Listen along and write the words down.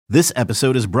This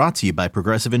episode is brought to you by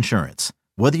Progressive Insurance.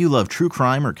 Whether you love true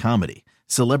crime or comedy,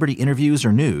 celebrity interviews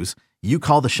or news, you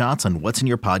call the shots on what's in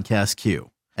your podcast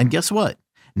queue. And guess what?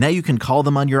 Now you can call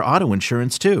them on your auto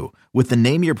insurance too with the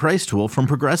Name Your Price tool from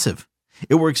Progressive.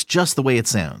 It works just the way it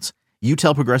sounds. You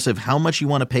tell Progressive how much you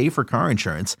want to pay for car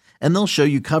insurance, and they'll show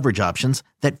you coverage options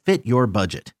that fit your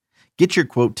budget. Get your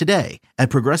quote today at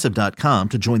Progressive.com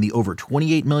to join the over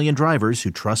 28 million drivers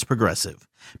who trust Progressive.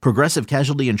 Progressive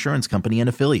Casualty Insurance Company and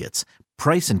Affiliates.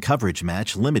 Price and coverage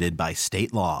match limited by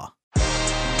state law.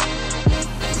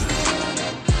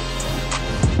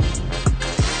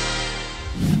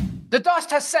 The dust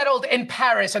has settled in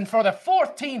Paris, and for the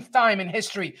 14th time in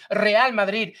history, Real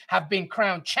Madrid have been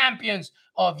crowned champions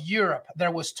of Europe.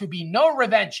 There was to be no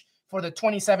revenge for the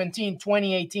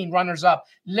 2017-2018 runners-up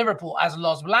Liverpool, as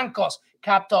Los Blancos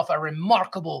capped off a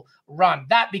remarkable run.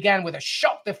 That began with a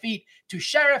shock defeat to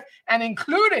Sheriff and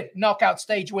included knockout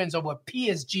stage wins over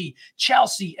PSG,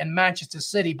 Chelsea, and Manchester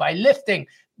City by lifting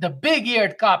the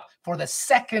big-eared cup for the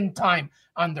second time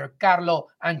under Carlo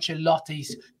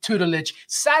Ancelotti's tutelage.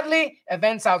 Sadly,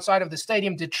 events outside of the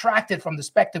stadium detracted from the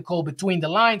spectacle between the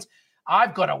lines.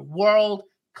 I've got a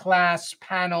world-class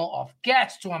panel of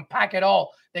guests to unpack it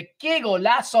all. The Qué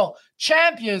Golazo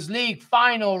Champions League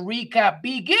final recap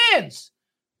begins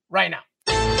right now.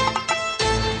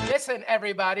 Listen,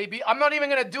 everybody, I'm not even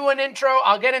going to do an intro.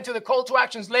 I'll get into the call to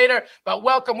actions later, but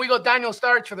welcome. We got Daniel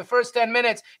Sturridge for the first 10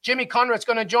 minutes. Jimmy Conrad's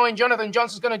going to join. Jonathan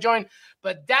Johnson's going to join.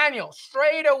 But Daniel,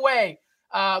 straight away,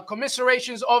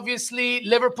 commiserations, obviously.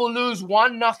 Liverpool lose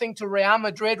 1-0 to Real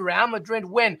Madrid. Real Madrid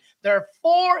win their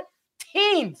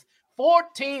 14th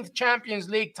Champions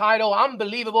League title.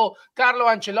 Unbelievable. Carlo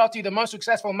Ancelotti, the most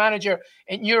successful manager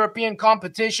in European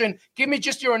competition. Give me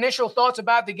just your initial thoughts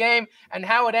about the game and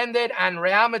how it ended and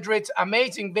Real Madrid's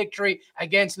amazing victory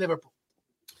against Liverpool.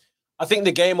 I think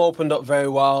the game opened up very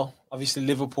well. Obviously,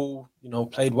 Liverpool,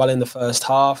 played well in the first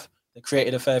half. They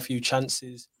created a fair few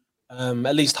chances,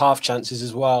 at least half chances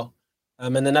as well.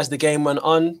 And then as the game went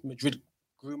on, Madrid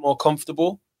grew more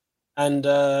comfortable, and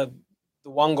the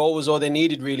one goal was all they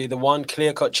needed, really. The one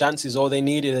clear-cut chance is all they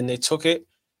needed, and they took it,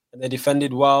 and they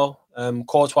defended well.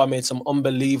 Courtois made some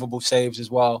unbelievable saves as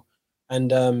well.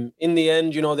 And in the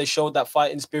end, they showed that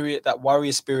fighting spirit, that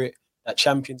warrior spirit, that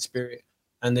champion spirit,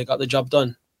 and they got the job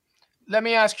done. Let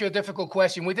me ask you a difficult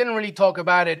question. We didn't really talk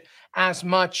about it as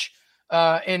much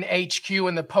in HQ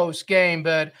in the post-game,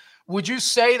 but would you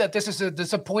say that this is a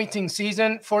disappointing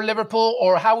season for Liverpool,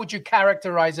 or how would you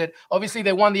characterize it? Obviously,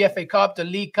 they won the FA Cup, the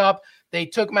League Cup. They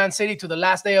took Man City to the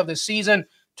last day of the season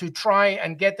to try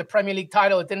and get the Premier League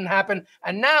title. It didn't happen.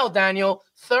 And now, Daniel,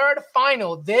 third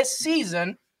final this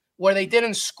season where they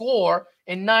didn't score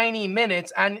in 90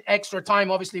 minutes and extra time,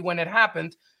 obviously, when it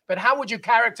happened. But how would you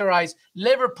characterize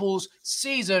Liverpool's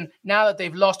season now that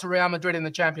they've lost to Real Madrid in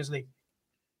the Champions League?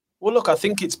 Well, look, I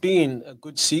think it's been a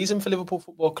good season for Liverpool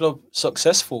Football Club,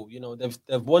 successful.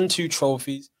 They've won 2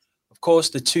 trophies. Of course,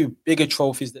 the 2 bigger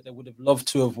trophies that they would have loved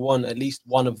to have won, at least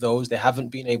one of those, they haven't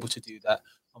been able to do that,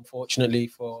 unfortunately,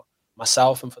 for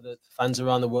myself and for the fans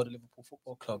around the world of Liverpool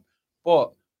Football Club.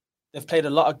 But they've played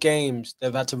a lot of games.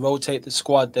 They've had to rotate the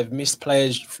squad. They've missed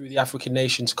players through the African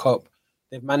Nations Cup.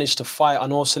 They've managed to fight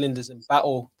on all cylinders and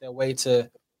battle their way to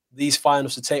these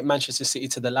finals, to take Manchester City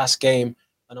to the last game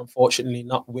and unfortunately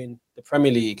not win the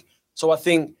Premier League. So I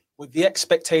think with the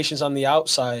expectations on the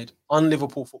outside on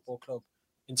Liverpool Football Club,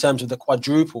 in terms of the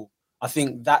quadruple, I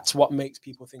think that's what makes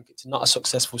people think it's not a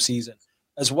successful season.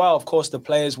 As well, of course, the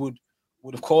players would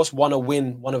of course want to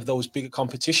win one of those bigger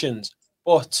competitions,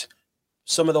 but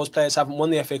some of those players haven't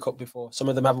won the FA Cup before. Some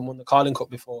of them haven't won the Carling Cup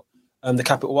before, the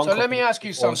Capital One Cup. So let me ask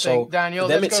you something, Daniel.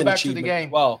 Let's go back to the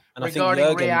game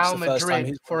regarding Real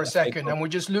Madrid for a second. And we're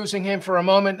just losing him for a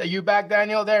moment. Are you back,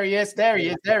 Daniel? There he is. There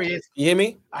he is. You hear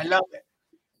me? I love it.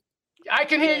 I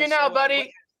can hear you now,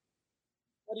 buddy.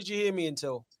 What did you hear me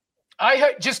until?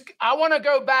 I want to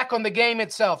go back on the game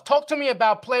itself. Talk to me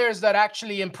about players that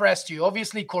actually impressed you.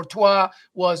 Obviously, Courtois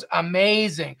was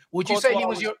amazing. Would you say he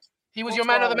was your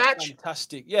man of the match?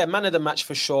 Fantastic. Yeah, man of the match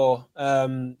for sure.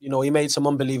 He made some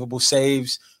unbelievable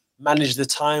saves, managed the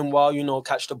time well,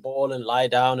 catch the ball and lie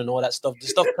down and all that stuff. The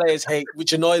stuff players hate,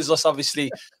 which annoys us obviously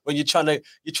when you're trying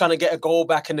to get a goal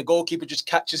back and the goalkeeper just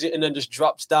catches it and then just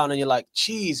drops down and you're like,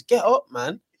 geez, get up,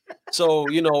 man. So,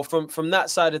 from that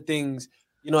side of things,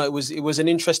 it was an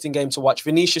interesting game to watch.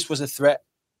 Vinicius was a threat.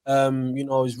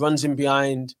 His runs in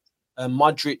behind.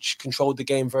 Modric controlled the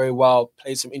game very well,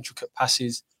 played some intricate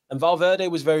passes. And Valverde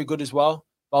was very good as well.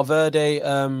 Valverde,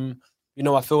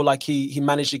 I feel like he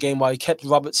managed the game well. He kept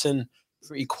Robertson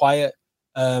pretty quiet.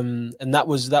 And that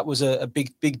was a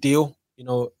big deal,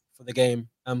 for the game.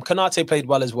 Konate played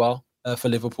well as well for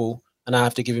Liverpool, and I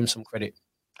have to give him some credit.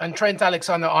 And Trent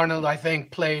Alexander-Arnold, I think,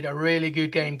 played a really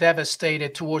good game,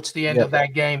 devastated towards the end of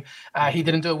that game. He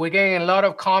didn't do it. We're getting a lot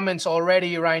of comments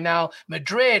already right now.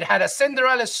 Madrid had a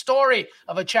Cinderella story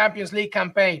of a Champions League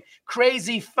campaign.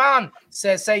 Crazy fun,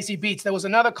 says Stacey Beats. There was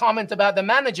another comment about the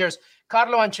managers.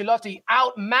 Carlo Ancelotti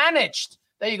outmanaged.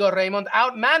 There you go, Raymond.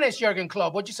 Outmanaged Jurgen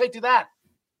Klopp. What'd you say to that?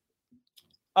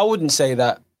 I wouldn't say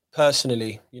that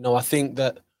personally. I think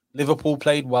that Liverpool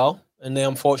played well, and they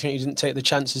unfortunately didn't take the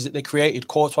chances that they created.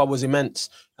 Courtois was immense.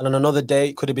 And on another day,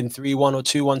 it could have been 3-1 or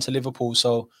 2-1 to Liverpool.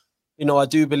 So, I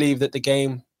do believe that the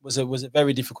game was a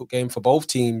very difficult game for both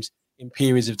teams in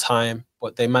periods of time,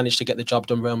 but they managed to get the job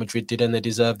done. Real Madrid did, and they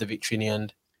deserved the victory in the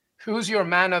end. Who's your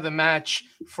man of the match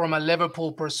from a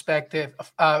Liverpool perspective?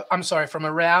 From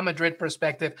a Real Madrid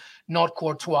perspective, not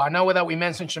Courtois. I know that we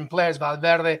mentioned some players,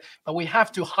 Valverde, but we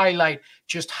have to highlight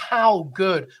just how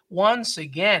good, once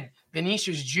again,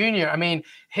 Vinicius Jr.,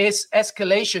 his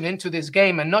escalation into this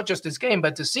game, and not just this game,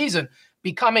 but the season,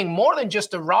 becoming more than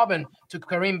just a Robin to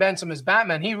Karim Benzema's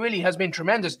Batman. He really has been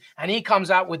tremendous, and he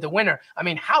comes out with the winner.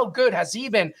 How good has he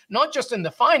been, not just in the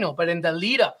final, but in the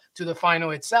lead-up to the final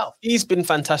itself? He's been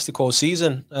fantastic all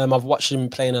season. I've watched him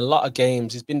play in a lot of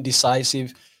games. He's been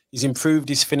decisive. He's improved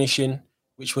his finishing,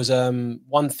 which was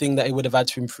one thing that he would have had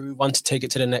to improve on to take it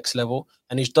to the next level.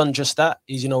 And he's done just that.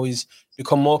 He's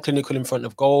become more clinical in front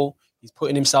of goal. He's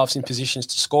putting himself in positions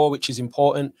to score, which is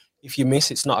important. If you miss,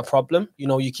 it's not a problem.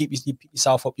 You keep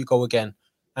yourself up, you go again.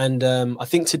 And I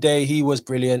think today he was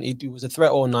brilliant. He was a threat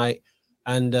all night.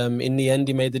 And in the end,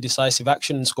 he made the decisive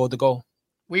action and scored the goal.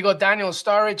 We got Daniel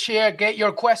Sturridge here. Get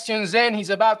your questions in. He's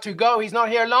about to go. He's not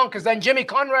here long because then Jimmy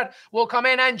Conrad will come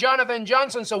in and Jonathan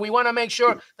Johnson. So we want to make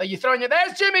sure that you throw in your...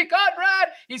 There's Jimmy Conrad.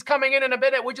 He's coming in a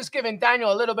minute. We're just giving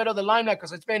Daniel a little bit of the limelight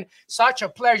because it's been such a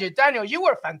pleasure. Daniel, you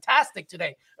were fantastic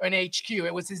today on HQ.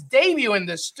 It was his debut in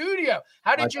the studio.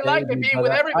 How did you like it being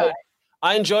with everybody?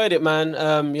 I enjoyed it, man.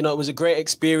 It was a great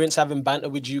experience having banter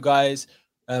with you guys.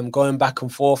 Going back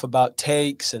and forth about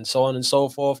takes and so on and so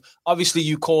forth. Obviously,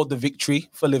 you called the victory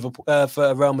for Liverpool,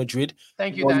 for Real Madrid.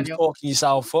 Thank you, Daniel. You're talking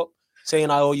yourself up,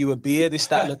 saying I owe you a beer, this,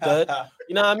 that, and the third.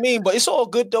 You know what I mean? But it's all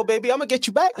good, though, baby. I'm going to get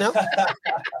you back now.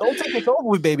 Don't take it over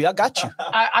with, baby. I got you.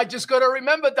 I just got to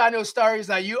remember, Daniel Sturridge,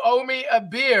 that you owe me a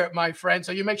beer, my friend.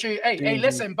 So you make sure hey,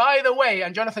 listen, by the way,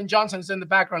 and Jonathan Johnson's in the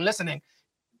background listening,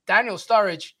 Daniel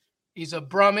Sturridge, he's a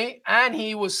Brummie, and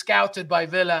he was scouted by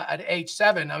Villa at age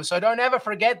 7. So don't ever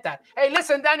forget that. Hey,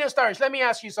 listen, Daniel Sturridge, let me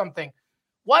ask you something.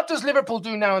 What does Liverpool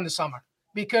do now in the summer?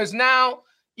 Because now,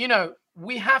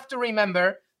 we have to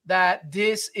remember that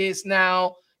this is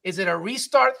now, is it a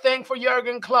restart thing for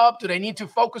Jurgen Klopp? Do they need to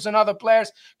focus on other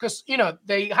players? Because,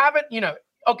 they haven't,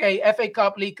 FA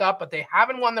Cup, League Cup, but they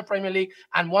haven't won the Premier League.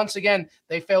 And once again,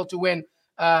 they failed to win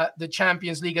the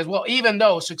Champions League as well, even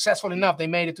though successful enough, they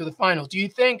made it to the final. Do you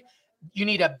think you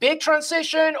need a big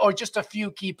transition or just a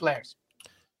few key players?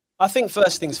 I think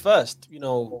first things first,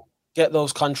 get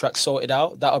those contracts sorted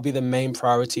out. That'll be the main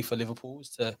priority for Liverpool, is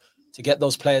to get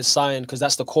those players signed, because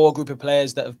that's the core group of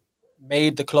players that have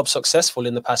made the club successful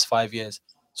in the past 5 years.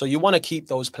 So you want to keep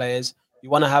those players. You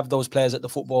want to have those players at the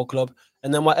football club.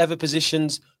 And then whatever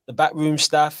positions the backroom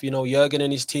staff, Jurgen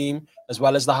and his team, as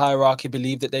well as the hierarchy,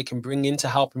 believe that they can bring in to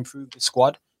help improve the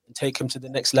squad and take them to the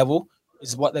next level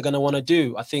is what they're going to want to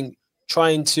do. I think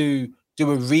trying to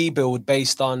do a rebuild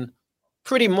based on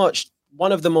pretty much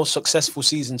one of the most successful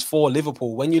seasons for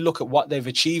Liverpool. When you look at what they've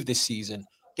achieved this season,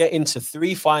 get into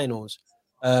 3 finals,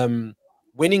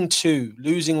 winning 2,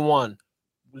 losing 1,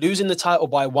 losing the title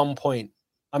by 1 point.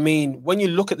 When you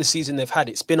look at the season they've had,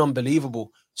 it's been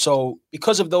unbelievable. So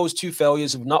because of those 2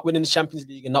 failures of not winning the Champions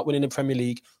League and not winning the Premier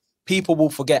League, people will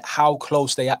forget how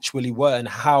close they actually were and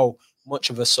how much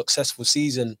of a successful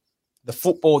season, the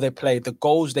football they played, the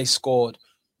goals they scored.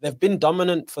 They've been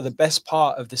dominant for the best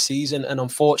part of the season. And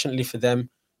unfortunately for them,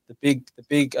 the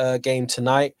big game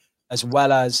tonight, as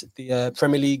well as the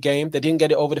Premier League game, they didn't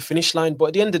get it over the finish line. But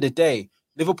at the end of the day,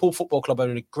 Liverpool Football Club are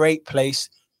in a great place.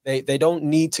 They don't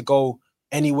need to go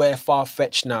anywhere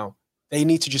far-fetched now. They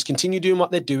need to just continue doing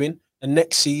what they're doing. And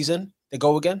next season, they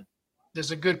go again.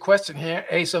 There's a good question here.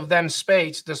 Ace of them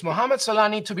spades. Does Mohamed Salah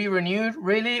need to be renewed,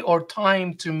 really, or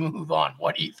time to move on?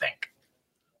 What do you think?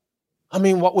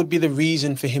 What would be the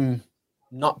reason for him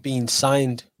not being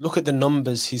signed? Look at the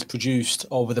numbers he's produced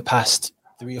over the past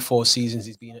 3 or 4 seasons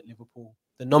he's been at Liverpool.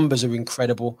 The numbers are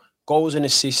incredible. Goals and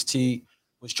assists. He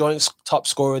was joint top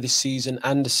scorer this season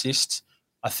and assists.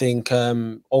 I think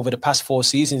over the past 4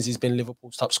 seasons, he's been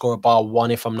Liverpool's top scorer, bar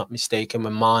 1, if I'm not mistaken,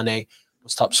 when Mane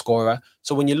was top scorer.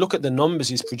 So when you look at the numbers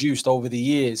he's produced over the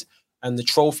years and the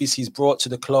trophies he's brought to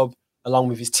the club, along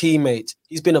with his teammates.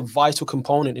 He's been a vital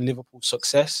component in Liverpool's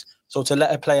success. So to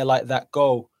let a player like that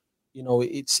go, you know,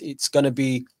 it's going to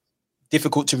be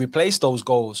difficult to replace those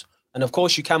goals. And of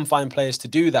course, you can find players to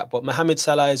do that. But Mohamed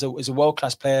Salah is a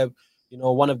world-class player, you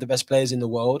know, one of the best players in the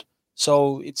world.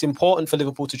 So it's important for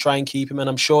Liverpool to try and keep him. And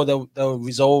I'm sure they'll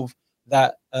resolve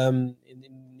that in the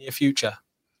near future.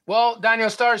 Well, Daniel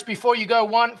Sturridge, before you go,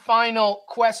 one final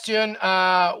question.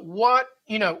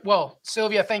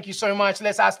 Sylvia, thank you so much.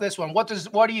 Let's ask this one. What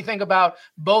do you think about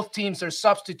both teams, their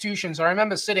substitutions? I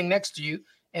remember sitting next to you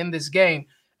in this game,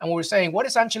 and we were saying, what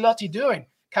is Ancelotti doing?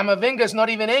 Camavinga's not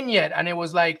even in yet. And it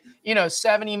was like,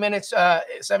 70 minutes,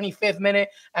 75th minute,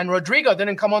 and Rodrigo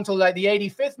didn't come on till like the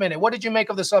 85th minute. What did you make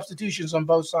of the substitutions on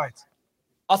both sides?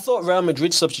 I thought Real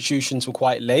Madrid's substitutions were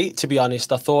quite late, to be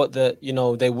honest. I thought that,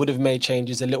 they would have made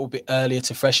changes a little bit earlier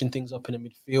to freshen things up in the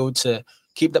midfield, to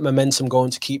keep that momentum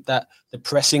going, to keep the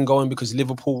pressing going, because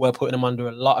Liverpool were putting them under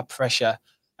a lot of pressure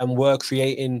and were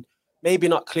creating maybe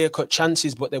not clear-cut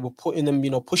chances, but they were putting them,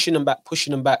 pushing them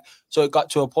back. So it got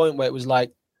to a point where it was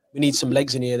like, we need some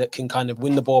legs in here that can kind of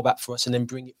win the ball back for us and then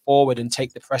bring it forward and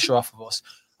take the pressure off of us.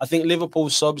 I think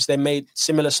Liverpool's subs, they made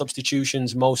similar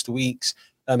substitutions most weeks.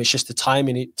 It's just the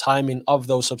timing of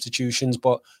those substitutions.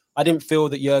 But I didn't feel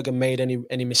that Jurgen made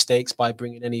any mistakes by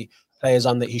bringing any players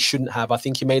on that he shouldn't have. I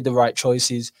think he made the right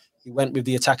choices. He went with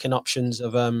the attacking options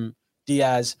of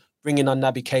Diaz, bringing on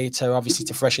Naby Keita, obviously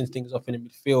to freshen things up in the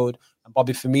midfield, and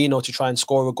Bobby Firmino to try and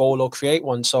score a goal or create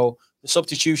one. So the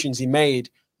substitutions he made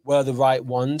were the right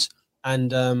ones.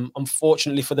 And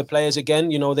unfortunately for the players, again,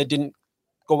 they didn't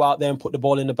go out there and put the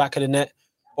ball in the back of the net.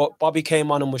 But Bobby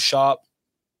came on and was sharp,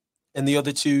 and the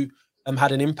other two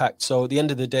had an impact. So at the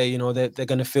end of the day, they're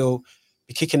going to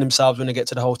be kicking themselves when they get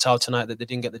to the hotel tonight that they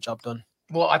didn't get the job done.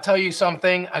 Well, I tell you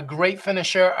something, a great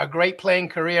finisher, a great playing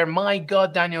career. My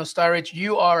God, Daniel Sturridge,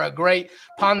 you are a great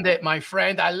pundit, my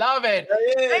friend. I love it.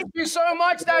 Thank you so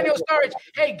much, Daniel Sturridge.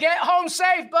 Hey, get home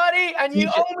safe, buddy, and you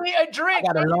owe me a drink.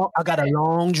 I got a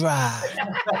long drive.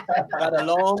 I got a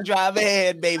long drive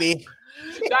ahead, baby.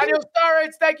 Daniel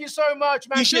Sturridge, thank you so much,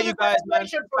 man. Appreciate you guys, man,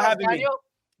 for having me.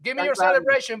 Give me your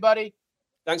celebration, buddy.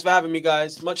 Thanks for having me,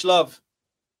 guys. Much love.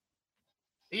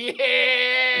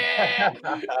 Yeah.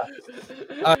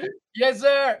 Yes,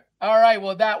 sir. All right.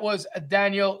 Well, that was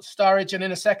Daniel Sturridge. And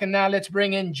in a second now, let's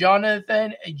bring in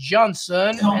Jonathan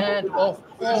Johnson. And of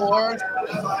course,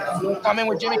 we'll come in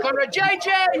with Jimmy Conrad.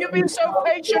 JJ, you've been so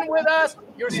patient with us.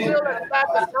 You're still at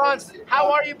the front.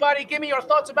 How are you, buddy? Give me your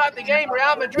thoughts about the game.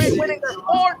 Real Madrid winning their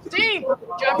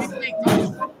 14th Champions League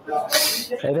title.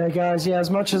 Hey there, guys. Yeah, as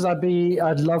much as I'd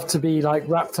love to be like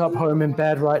wrapped up home in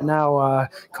bed right now,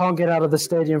 can't get out of the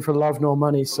stadium for love nor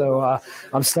money. So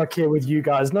I'm stuck here with you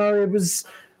guys. No, it was...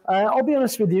 I'll be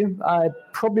honest with you, it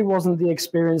probably wasn't the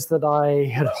experience that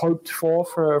I had hoped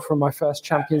for my first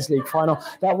Champions League final.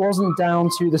 That wasn't down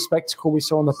to the spectacle we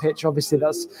saw on the pitch. Obviously,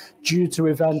 that's due to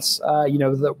events,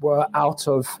 that were out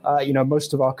of,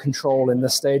 most of our control in the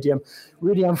stadium.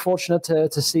 Really unfortunate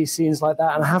to see scenes like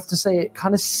that. And I have to say, it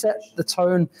kind of set the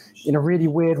tone in a really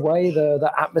weird way.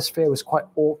 The atmosphere was quite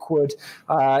awkward.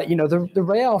 The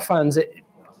Real fans,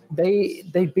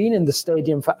 They'd been in the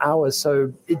stadium for hours,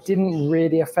 so it didn't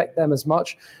really affect them as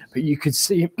much. But you could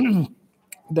see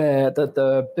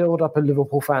the build-up of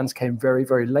Liverpool fans came very,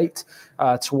 very late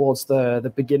towards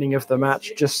the beginning of the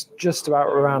match, just about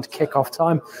around kickoff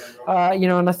time.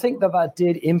 And I think that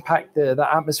did impact the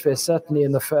atmosphere, certainly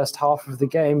in the first half of the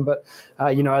game. But,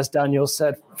 as Daniel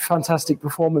said, fantastic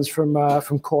performance from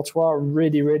Courtois,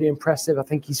 really, really impressive. I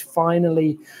think he's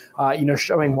finally,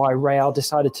 showing why Real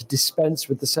decided to dispense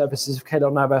with the services of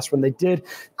Keylor Navas when they did.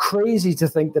 Crazy to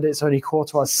think that it's only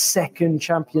Courtois' second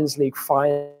Champions League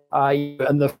final.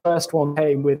 And the first one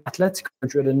came with Atletico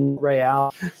Madrid and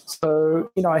Real. So,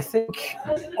 I think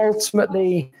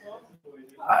ultimately,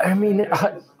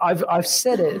 I've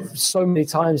said it so many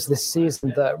times this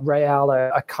season that Real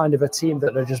are kind of a team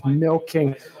that are just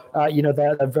milking,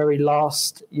 their very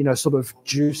last, sort of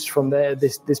juice from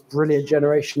this brilliant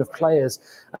generation of players.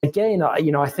 Again,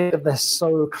 I think that they're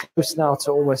so close now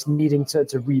to almost needing to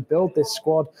rebuild this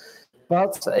squad.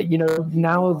 But,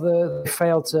 now they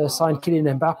failed to sign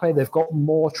Kylian Mbappe. They've got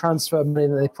more transfer money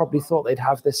than they probably thought they'd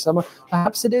have this summer.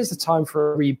 Perhaps it is a time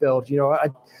for a rebuild.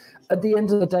 At the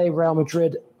end of the day, Real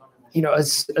Madrid,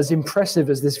 as impressive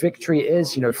as this victory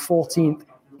is, 14th,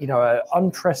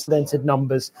 unprecedented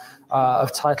numbers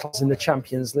of titles in the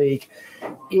Champions League,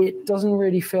 it doesn't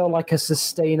really feel like a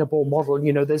sustainable model.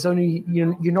 There's only,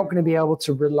 you're not going to be able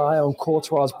to rely on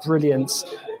Courtois' brilliance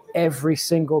every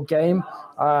single game.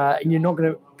 And you're not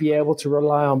going to be able to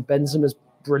rely on Benzema's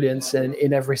brilliance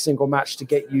in every single match to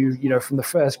get you, from the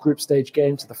first group stage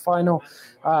game to the final.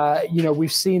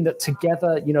 We've seen that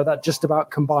together, that just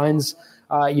about combines.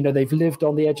 They've lived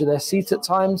on the edge of their seat at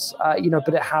times,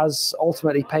 but it has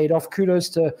ultimately paid off. Kudos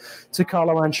to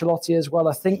Carlo Ancelotti as well.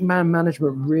 I think man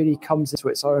management really comes into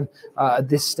its own at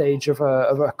this stage of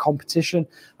a competition,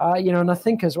 and I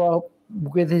think as well,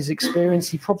 with his experience,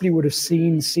 he probably would have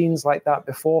seen scenes like that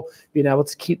before, being able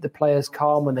to keep the players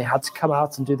calm when they had to come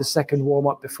out and do the second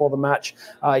warm-up before the match,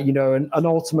 and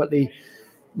ultimately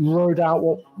rode out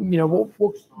what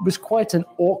was quite an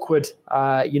awkward,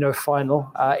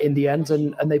 final in the end,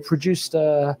 and they produced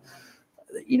a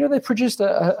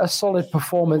solid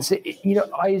performance.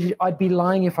 I'd be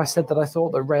lying if I said that I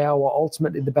thought that Real were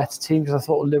ultimately the better team, because I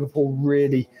thought Liverpool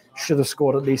really should have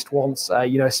scored at least once,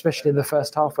 especially in the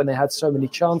first half when they had so many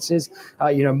chances,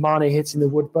 Mane hitting the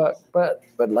woodwork. But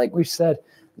like we've said,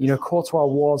 Courtois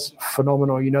was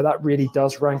phenomenal. That really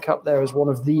does rank up there as one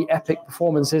of the epic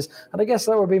performances. And I guess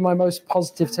that would be my most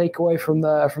positive takeaway from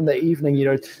the evening.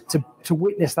 To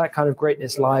witness that kind of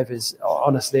greatness live is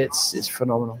honestly, it's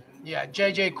phenomenal. Yeah,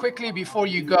 JJ, quickly before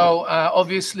you go,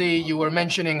 obviously you were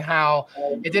mentioning how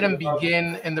it didn't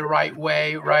begin in the right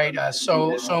way, right?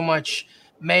 So much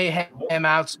mayhem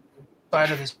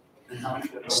outside of the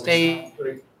stadium.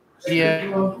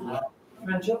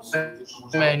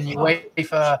 And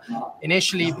UEFA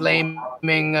initially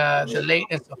blaming the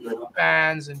lateness of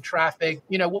fans and traffic.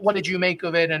 What did you make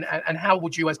of it, and how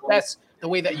would you assess the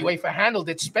way that UEFA handled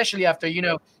it, especially after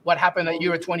what happened at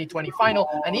Euro 2020 final,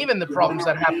 and even the problems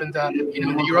that happened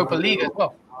in the Europa League as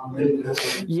well?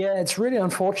 Yeah, it's really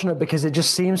unfortunate because it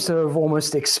just seems to have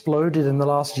almost exploded in the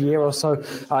last year or so.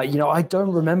 I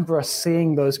don't remember us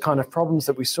seeing those kind of problems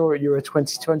that we saw at Euro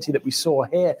 2020 that we saw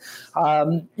here.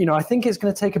 I think it's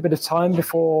going to take a bit of time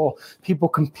before people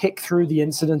can pick through the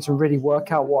incident and really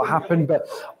work out what happened. But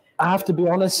I have to be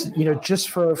honest, just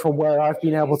from where I've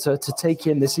been able to take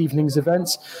in this evening's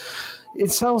events,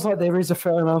 it sounds like there is a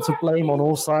fair amount of blame on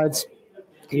all sides.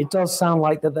 It does sound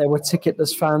like that there were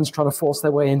ticketless fans trying to force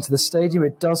their way into the stadium.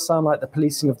 It does sound like the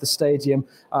policing of the stadium,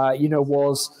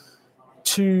 was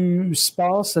too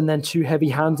sparse and then too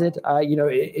heavy-handed.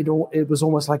 It was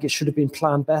almost like it should have been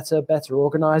planned better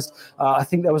organized. I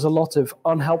think there was a lot of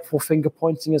unhelpful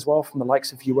finger-pointing as well from the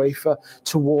likes of UEFA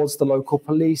towards the local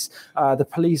police. The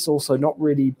police also not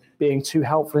really being too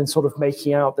helpful in sort of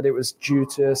making out that it was due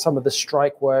to some of the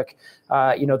strike work,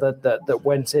 that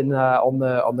went in on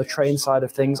the train side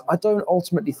of things. I don't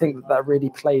ultimately think that really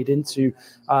played into,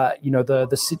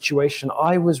 the situation.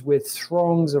 I was with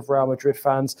throngs of Real Madrid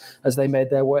fans as they made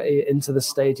their way into the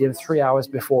stadium 3 hours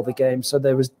before the game. So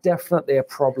there was definitely a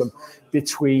problem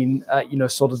between,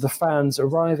 sort of the fans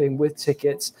arriving with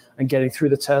tickets and getting through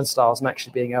the turnstiles and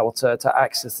actually being able to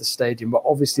access the stadium. But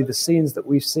obviously the scenes that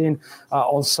we've seen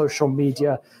on social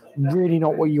media, really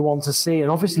not what you want to see,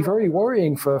 and obviously very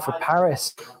worrying for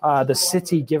Paris, the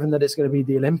city, given that it's going to be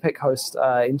the Olympic host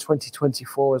in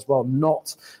 2024 as well.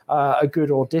 Not a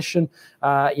good audition.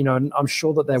 I'm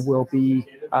sure that there will be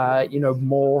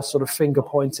more sort of finger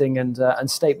pointing and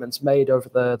statements made over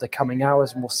the coming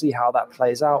hours, and we'll see how that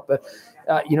plays out. But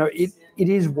it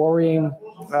is worrying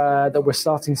that we're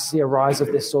starting to see a rise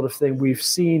of this sort of thing. We've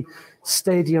seen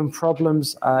stadium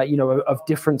problems, of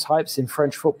different types in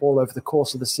French football over the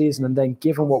course of the season. And then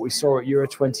given what we saw at Euro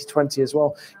 2020 as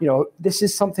well, this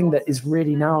is something that is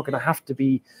really now going to have to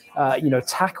be,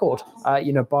 tackled,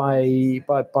 by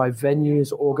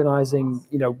venues organizing,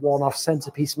 one-off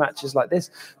centerpiece matches like this,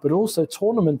 but also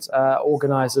tournament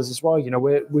organizers as well.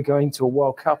 We're going to a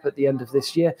World Cup at the end of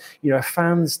this year.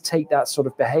 Fans take that sort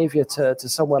of behavior to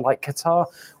somewhere like Qatar,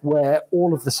 where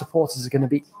all of the supporters are going to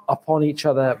be upon each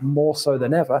other more so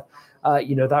than ever.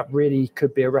 That really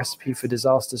could be a recipe for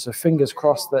disaster. So fingers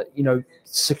crossed that,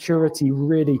 security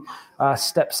really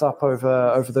steps up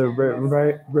over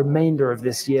the remainder of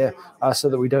this year, so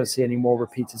that we don't see any more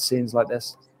repeated scenes like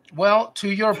this. Well, to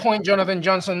your point, Jonathan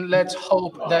Johnson, let's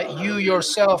hope that you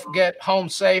yourself get home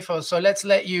safe. So let's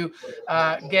let you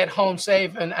get home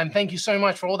safe. And thank you so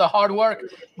much for all the hard work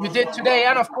you did today,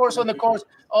 and of course on the course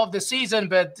of the season.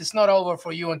 But it's not over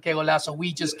for you and Que Golazo.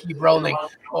 We just keep rolling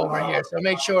over here. So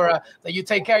make sure that you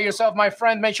take care of yourself, my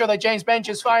friend. Make sure that James Bench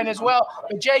is fine as well.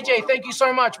 But JJ, thank you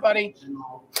so much, buddy.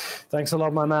 Thanks a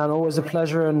lot, my man. Always a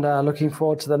pleasure, and looking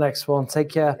forward to the next one. Take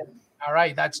care. All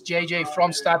right, that's JJ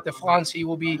from Stade de France. He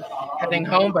will be heading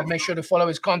home, but make sure to follow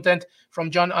his content from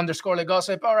John_Le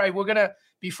Gossip. All right,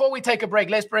 before we take a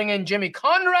break, let's bring in Jimmy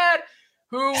Conrad,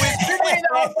 who is Jimmy.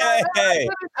 Hey.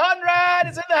 Conrad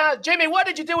is in the house. Jimmy, what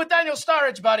did you do with Daniel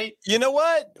Sturridge, buddy? You know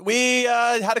what? We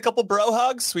had a couple bro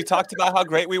hugs. We talked about how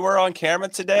great we were on camera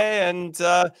today and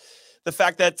the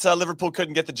fact that Liverpool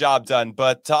couldn't get the job done.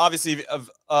 But obviously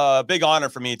a big honor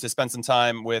for me to spend some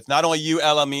time with not only you,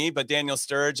 LME, but Daniel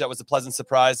Sturridge. That was a pleasant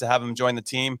surprise to have him join the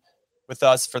team with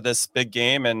us for this big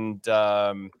game. And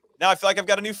now I feel like I've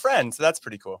got a new friend. So that's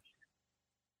pretty cool.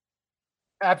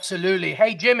 Absolutely.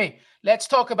 Hey, Jimmy, let's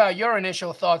talk about your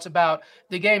initial thoughts about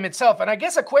the game itself. And I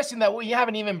guess a question that we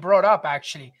haven't even brought up,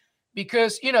 actually,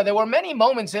 because, there were many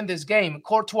moments in this game,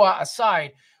 Courtois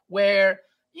aside, where,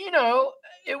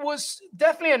 it was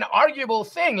definitely an arguable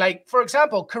thing. Like, for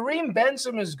example, Karim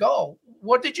Benzema's goal.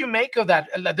 What did you make of that?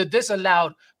 The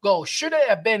disallowed goal. Should it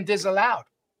have been disallowed?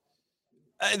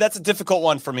 That's a difficult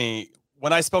one for me.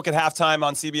 When I spoke at halftime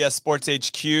on CBS Sports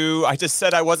HQ, I just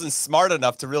said I wasn't smart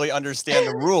enough to really understand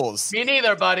the rules. Me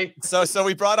neither, buddy. So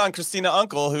we brought on Christina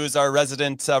Unkel, who's our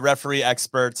resident referee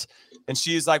expert. And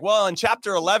she's like, well, in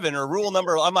chapter 11 or rule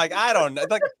number, I'm like, I don't know.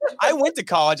 Like, I went to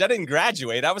college. I didn't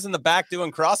graduate. I was in the back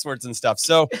doing crosswords and stuff.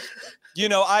 So,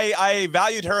 I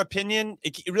valued her opinion.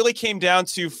 It really came down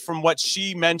to, from what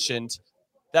she mentioned,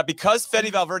 that because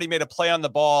Fede Valverde made a play on the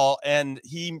ball and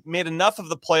he made enough of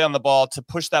the play on the ball to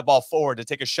push that ball forward, to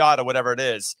take a shot or whatever it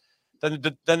is, then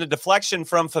the deflection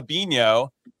from Fabinho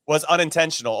was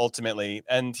unintentional ultimately.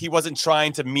 And he wasn't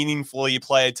trying to meaningfully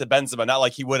play to Benzema, not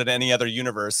like he would in any other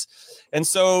universe. And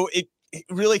so it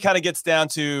really kind of gets down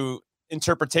to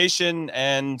interpretation.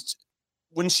 And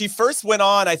when she first went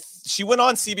on, she went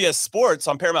on CBS Sports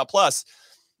on Paramount Plus.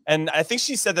 And I think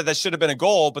she said that should have been a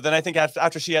goal. But then I think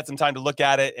after she had some time to look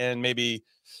at it and maybe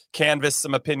canvass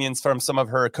some opinions from some of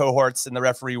her cohorts in the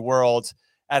referee world,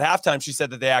 at halftime, she said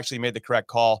that they actually made the correct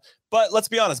call. But let's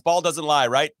be honest, ball doesn't lie,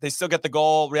 right? They still get the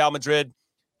goal. Real Madrid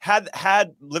had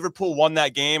Liverpool won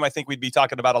that game, I think we'd be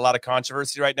talking about a lot of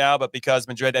controversy right now. But because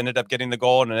Madrid ended up getting the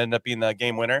goal and it ended up being the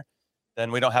game winner,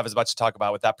 then we don't have as much to talk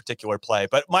about with that particular play.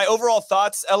 But my overall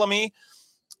thoughts, LME,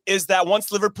 is that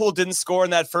once Liverpool didn't score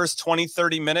in that first 20,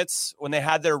 30 minutes when they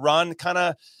had their run, kind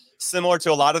of similar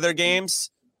to a lot of their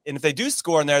games, and if they do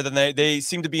score in there, then they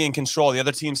seem to be in control. The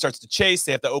other team starts to chase.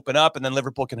 They have to open up, and then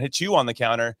Liverpool can hit you on the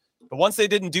counter. But once they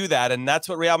didn't do that, and that's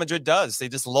what Real Madrid does, they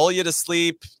just lull you to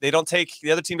sleep. The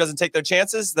other team doesn't take their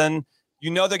chances, then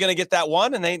they're going to get that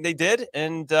one, and they did.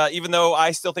 And even though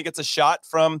I still think it's a shot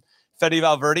from Fede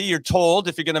Valverde, you're told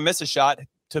if you're going to miss a shot,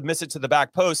 to miss it to the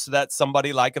back post so that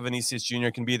somebody like a Vinicius Jr.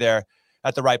 can be there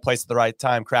at the right place at the right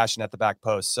time, crashing at the back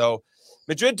post. So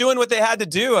Madrid doing what they had to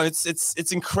do.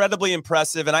 It's incredibly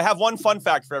impressive. And I have one fun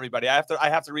fact for everybody. I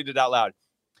have to read it out loud.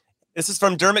 This is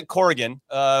from Dermot Corrigan,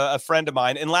 a friend of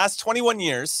mine. In the last 21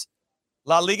 years,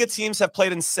 La Liga teams have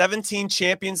played in 17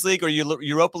 Champions League or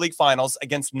Europa League finals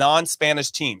against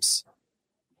non-Spanish teams.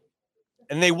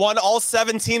 And they won all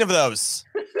 17 of those.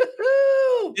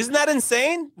 Isn't that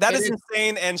insane? That is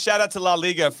insane. And shout out to La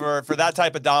Liga for that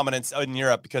type of dominance in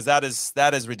Europe, because that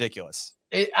is ridiculous.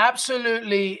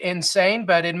 Absolutely insane,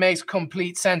 but it makes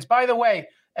complete sense. By the way,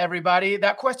 everybody,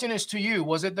 that question is to you.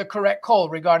 Was it the correct call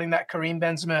regarding that Karim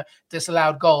Benzema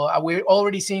disallowed goal? We're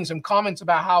already seeing some comments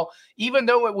about how even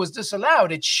though it was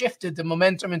disallowed, it shifted the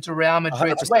momentum into Real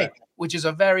Madrid's way, which is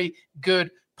a very good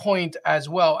point as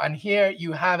well. And here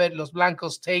you have it. Los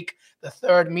Blancos take the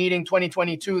third meeting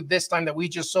 2022, this time that we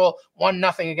just saw,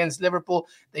 1-0 against Liverpool.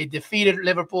 They defeated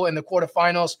Liverpool in the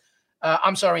quarterfinals.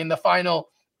 In the final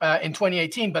in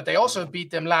 2018, but they also beat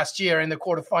them last year in the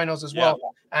quarterfinals as well.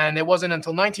 And it wasn't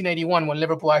until 1981 when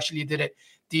Liverpool actually did it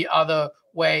the other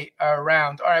way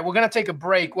around. All right, we're going to take a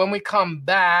break. When we come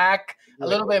back, a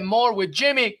little bit more with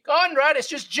Jimmy Conrad. It's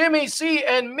just Jimmy C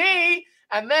and me.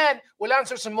 And then we'll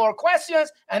answer some more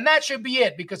questions, and that should be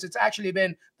it, because it's actually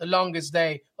been the longest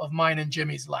day of mine and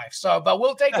Jimmy's life. But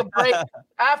we'll take a break.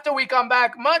 After we come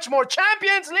back, much more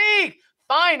Champions League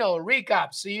final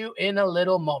recap. See you in a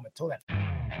little moment. Till then.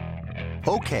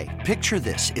 Okay, picture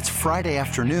this. It's Friday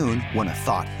afternoon when a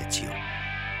thought hits you.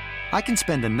 I can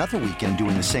spend another weekend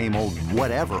doing the same old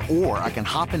whatever, or I can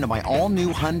hop into my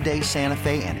all-new Hyundai Santa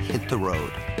Fe and hit the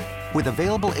road. With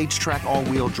available H-Track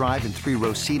all-wheel drive and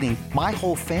 3-row seating, my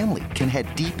whole family can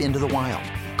head deep into the wild.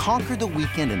 Conquer the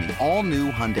weekend in the all-new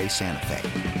Hyundai Santa Fe.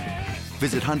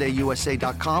 Visit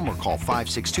HyundaiUSA.com or call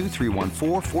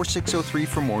 562-314-4603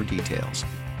 for more details.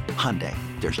 Hyundai,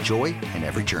 there's joy in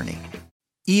every journey.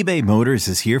 eBay Motors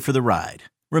is here for the ride.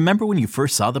 Remember when you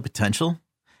first saw the potential?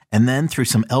 And then through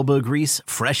some elbow grease,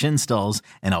 fresh installs,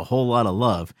 and a whole lot of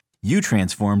love, you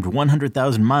transformed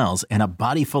 100,000 miles and a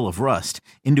body full of rust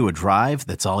into a drive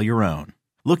that's all your own.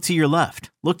 Look to your left.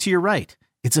 Look to your right.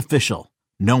 It's official.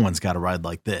 No one's got a ride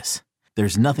like this.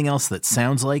 There's nothing else that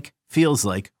sounds like, feels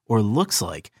like, or looks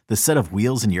like the set of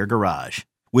wheels in your garage.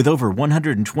 With over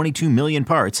 122 million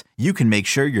parts, you can make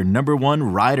sure your number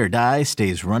one ride or die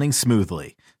stays running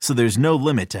smoothly. So there's no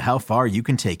limit to how far you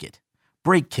can take it.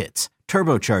 Brake kits,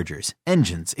 turbochargers,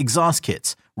 engines, exhaust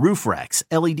kits, roof racks,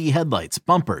 LED headlights,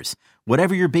 bumpers,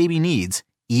 whatever your baby needs,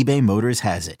 eBay Motors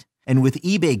has it. And with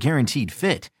eBay Guaranteed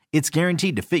Fit, it's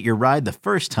guaranteed to fit your ride the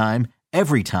first time,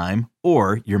 every time,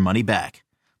 or your money back.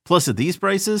 Plus, at these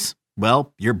prices,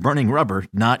 well, you're burning rubber,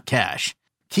 not cash.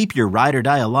 Keep your ride or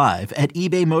die alive at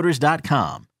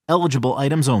ebaymotors.com. Eligible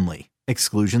items only.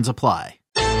 Exclusions apply.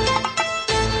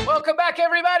 Welcome back,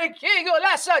 everybody. Qué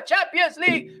Golazo Champions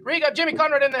League. Riga, Jimmy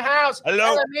Conrad in the house.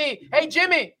 Hello. LME. Hey,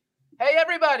 Jimmy. Hey,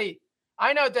 everybody.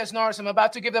 I know Des Norris. I'm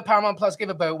about to give the Paramount Plus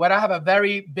giveaway, but I have a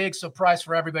very big surprise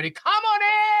for everybody. Come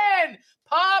on in,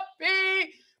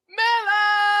 Poppy Miller.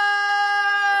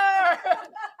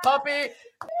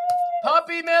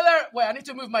 Poppy Miller. Wait, I need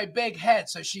to move my big head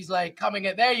so she's like coming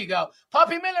in. There you go.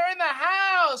 Poppy Miller in the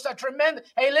house. A tremendous.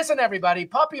 Hey, listen, everybody.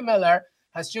 Poppy Miller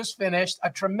has just finished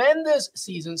a tremendous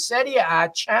season. Serie A,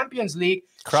 Champions League.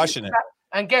 Crushing it.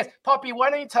 And guess, Poppy, why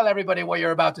don't you tell everybody what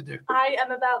you're about to do? I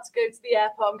am about to go to the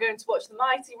airport. I'm going to watch the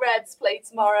Mighty Reds play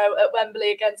tomorrow at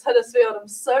Wembley against Huddersfield. I'm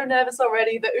so nervous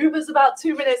already. The Uber's about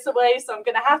 2 minutes away, so I'm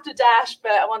going to have to dash.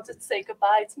 But I wanted to say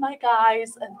goodbye to my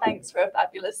guys and thanks for a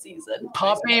fabulous season.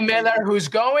 Poppy Miller, who's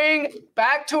going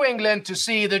back to England to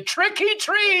see the Tricky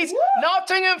Trees. Woo!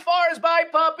 Nottingham Forest. Bye,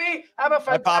 Poppy. Have a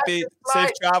fantastic Poppy. flight.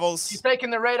 Safe travels. She's taking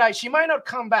the red eye. She might not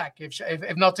come back if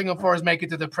Nottingham Forest make it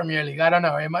to the Premier League. I don't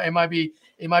know. It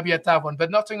might be a tough one.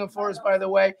 But Nottingham Forest, by the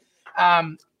way,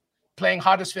 playing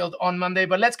Huddersfield on Monday.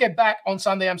 But let's get back on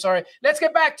Sunday. I'm sorry. Let's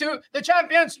get back to the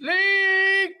Champions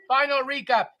League final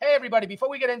recap. Hey, everybody, before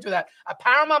we get into that, a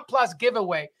Paramount Plus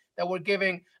giveaway that we're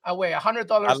giving away,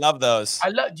 $100. I love those.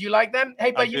 Do you like them?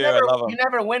 Hey, but you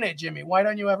never win it, Jimmy. Why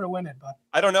don't you ever win it, bud?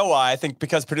 I don't know why. I think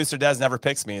because producer Des never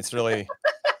picks me. It's really...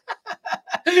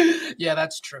 Yeah,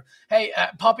 that's true. Hey,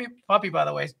 Poppy, by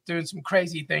the way, is doing some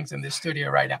crazy things in this studio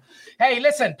right now. Hey,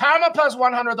 listen, Paramount Plus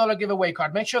 $100 giveaway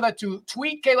card. Make sure that to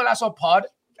tweet Que Golazo Pod,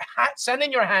 send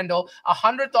in your handle,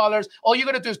 $100. All you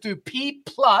got to do is do P+,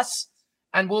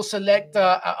 and we'll select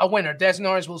a winner. Des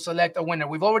Norris will select a winner.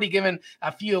 We've already given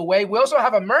a few away. We also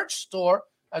have a merch store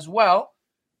as well.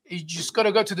 You just got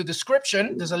to go to the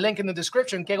description. There's a link in the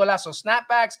description. Que Golazo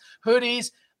snapbacks,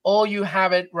 hoodies. All you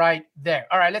have it right there.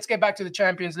 All right, let's get back to the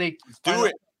Champions League. Do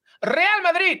it. Real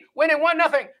Madrid winning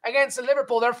 1-0 against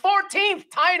Liverpool. Their 14th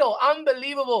title.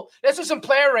 Unbelievable. Let's do some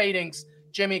player ratings,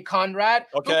 Jimmy Conrad.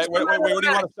 Okay, wait, where do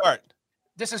you want to start?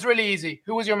 This is really easy.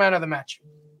 Who was your man of the match?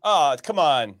 Oh, come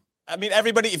on. I mean,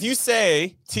 everybody, if you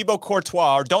say Thibaut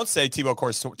Courtois or don't say Thibaut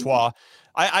Courtois,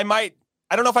 I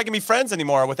don't know if I can be friends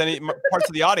anymore with any parts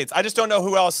of the audience. I just don't know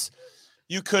who else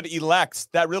you could elect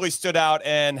that really stood out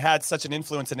and had such an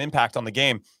influence and impact on the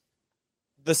game.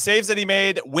 The saves that he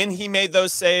made, when he made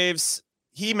those saves,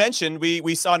 he mentioned,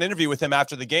 we saw an interview with him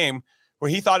after the game where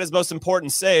he thought his most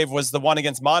important save was the one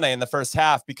against Mane in the first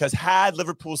half, because had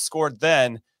Liverpool scored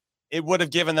then, it would have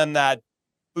given them that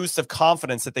boost of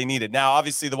confidence that they needed. Now,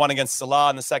 obviously, the one against Salah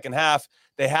in the second half,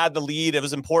 they had the lead. It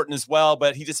was important as well,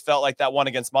 but he just felt like that one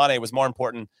against Mane was more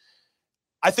important.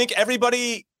 I think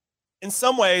everybody, in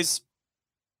some ways,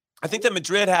 I think that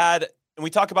Madrid had, and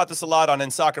we talk about this a lot on In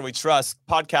Soccer We Trust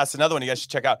podcast, another one you guys should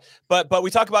check out. But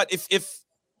we talk about if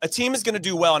a team is going to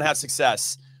do well and have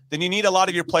success, then you need a lot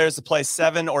of your players to play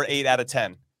 7 or 8 out of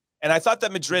 10. And I thought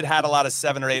that Madrid had a lot of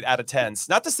 7 or 8 out of 10s.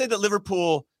 Not to say that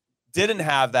Liverpool didn't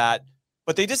have that,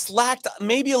 but they just lacked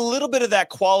maybe a little bit of that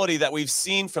quality that we've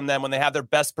seen from them when they have their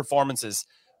best performances.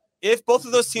 If both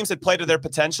of those teams had played to their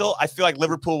potential, I feel like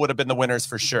Liverpool would have been the winners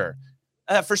for sure.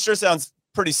 For sure sounds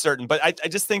pretty certain, but I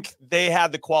just think they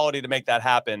had the quality to make that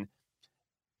happen.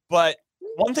 But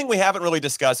one thing we haven't really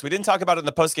discussed, we didn't talk about it in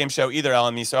the post-game show either,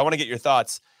 LME, so I want to get your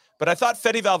thoughts. But I thought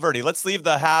Fede Valverde, let's leave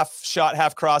the half shot,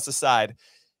 half cross aside.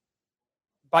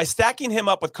 By stacking him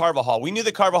up with Carvajal, we knew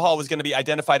that Carvajal was going to be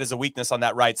identified as a weakness on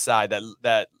that right side,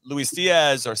 that Luis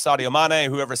Diaz or Sadio Mane,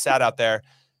 whoever sat out there,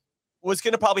 was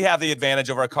going to probably have the advantage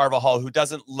over a Carvajal who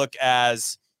doesn't look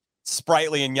as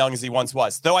sprightly and young as he once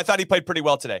was, though I thought he played pretty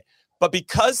well today. But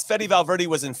because Fede Valverde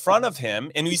was in front of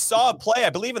him, and we saw a play, I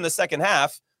believe, in the second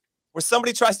half, where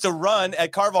somebody tries to run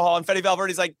at Carvajal, and Fede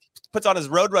Valverde's like, puts on his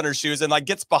Roadrunner shoes and like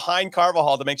gets behind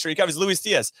Carvajal to make sure he covers Luis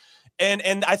Diaz.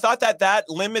 And I thought that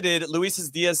limited Luis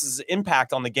Diaz's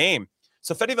impact on the game.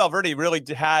 So Fede Valverde really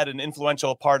had an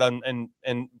influential part on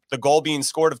and the goal being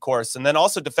scored, of course. And then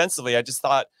also defensively, I just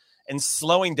thought, and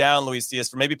slowing down Luis Diaz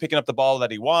for maybe picking up the ball that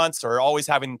he wants or always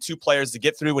having 2 players to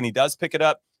get through when he does pick it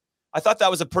up. I thought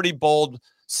that was a pretty bold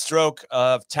stroke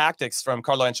of tactics from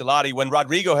Carlo Ancelotti when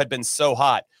Rodrigo had been so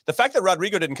hot. The fact that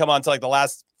Rodrigo didn't come on to like the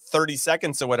last 30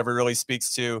 seconds or whatever really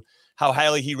speaks to how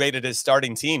highly he rated his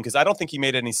starting team, because I don't think he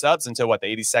made any subs until the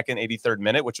 82nd, 83rd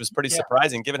minute, which was pretty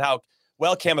surprising given how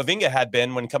well Camavinga had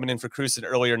been when coming in for Cruz in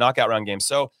earlier knockout round games.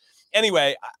 So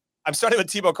anyway, I'm starting with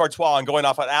Thibaut Courtois and going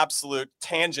off an absolute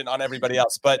tangent on everybody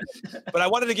else. But I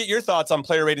wanted to get your thoughts on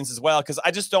player ratings as well, because I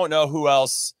just don't know who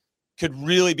else could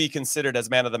really be considered as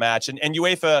man of the match. And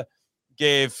UEFA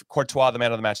gave Courtois the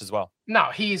man of the match as well. No,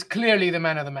 he's clearly the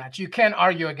man of the match. You can't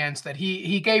argue against it.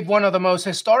 He gave one of the most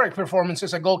historic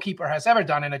performances a goalkeeper has ever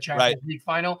done in a Champions League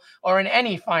final or in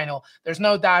any final. There's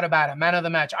no doubt about it. Man of the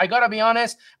match. I got to be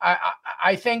honest.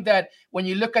 I think that when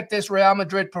you look at this Real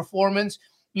Madrid performance,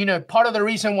 you know, part of the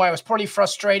reason why it was pretty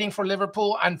frustrating for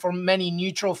Liverpool and for many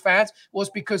neutral fans was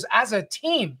because as a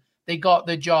team, they got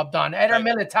the job done. Eder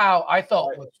Militao, I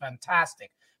thought, was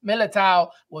fantastic. Militao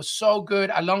was so good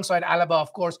alongside Alaba,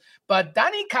 of course. But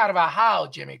Dani Carvajal,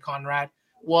 Jimmy Conrad,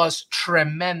 was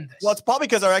tremendous. Well, it's probably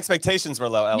because our expectations were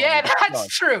low. Yeah, that's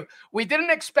true. We didn't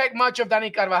expect much of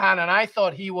Dani Carvajal, and I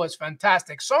thought he was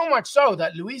fantastic. So much so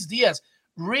that Luis Diaz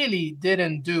really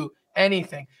didn't do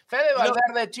anything. Fede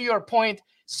Valverde, to your point,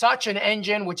 such an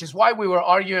engine, which is why we were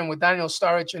arguing with Daniel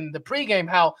Sturridge in the pregame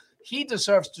how he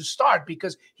deserves to start,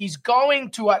 because he's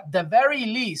going to, at the very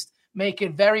least, make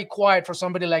it very quiet for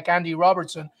somebody like Andy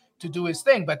Robertson to do his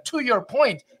thing. But to your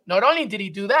point, not only did he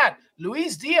do that,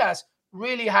 Luis Diaz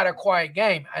really had a quiet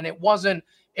game. And it wasn't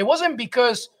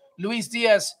because Luis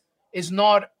Diaz is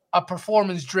not a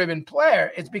performance-driven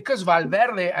player. It's because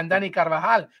Valverde and Dani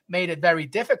Carvajal made it very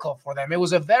difficult for them. It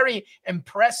was a very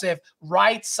impressive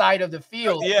right side of the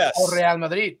field for Real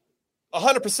Madrid.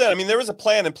 100%. I mean, there was a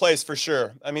plan in place for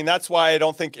sure. I mean, that's why I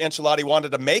don't think Ancelotti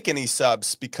wanted to make any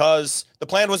subs, because the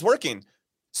plan was working.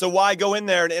 So why go in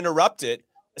there and interrupt it,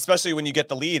 especially when you get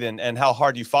the lead and how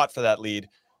hard you fought for that lead,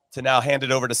 to now hand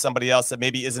it over to somebody else that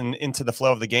maybe isn't into the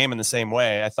flow of the game in the same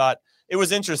way. I thought it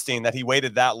was interesting that he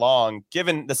waited that long,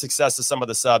 given the success of some of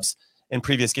the subs in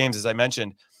previous games, as I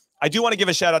mentioned. I do want to give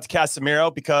a shout out to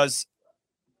Casemiro, because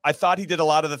I thought he did a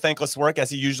lot of the thankless work, as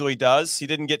he usually does. He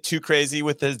didn't get too crazy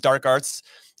with his dark arts.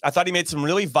 I thought he made some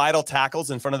really vital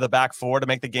tackles in front of the back four to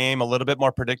make the game a little bit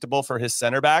more predictable for his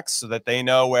center backs, so that they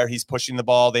know where he's pushing the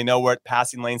ball. They know what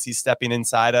passing lanes he's stepping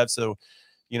inside of. So,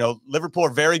 you know, Liverpool are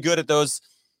very good at those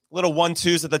little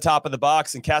 1-2s at the top of the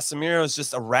box, and Casemiro is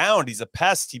just around. He's a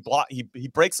pest. He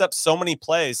breaks up so many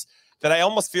plays that I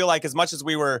almost feel like, as much as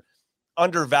we were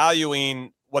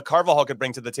undervaluing what Carvajal could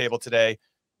bring to the table today,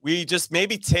 we just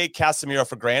maybe take Casemiro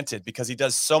for granted because he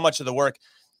does so much of the work.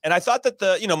 And I thought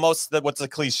that what's a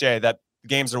cliche, that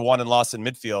games are won and lost in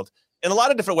midfield. In a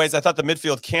lot of different ways, I thought the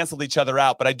midfield canceled each other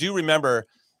out. But I do remember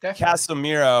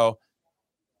Casemiro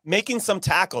making some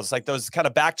tackles, like those kind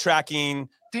of backtracking.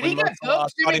 Did he get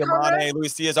booked?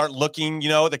 Luis Diaz aren't looking,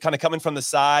 they're kind of coming from the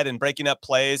side and breaking up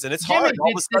plays. And it's hard.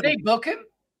 Did they book him?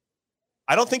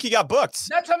 I don't think he got booked.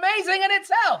 That's amazing in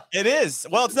itself. It is.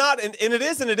 Well, it's not, and it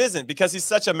is and it isn't, because he's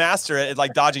such a master at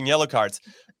like dodging yellow cards.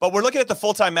 But we're looking at the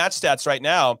full-time match stats right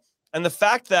now, and the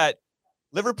fact that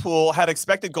Liverpool had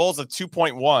expected goals of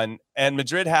 2.1 and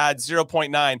Madrid had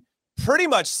 0.9 pretty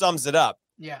much sums it up.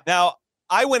 Yeah. Now,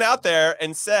 I went out there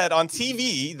and said on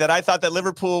TV that I thought that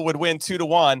Liverpool would win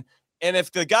 2-1. And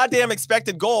if the goddamn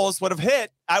expected goals would have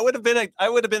hit, I would have been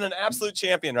an absolute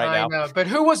champion now. I know, but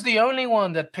who was the only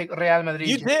one that picked Real Madrid?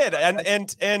 You did,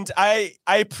 and I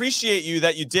appreciate you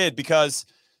that you did, because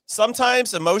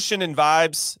sometimes emotion and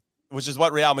vibes, which is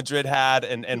what Real Madrid had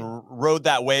and rode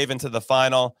that wave into the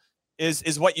final,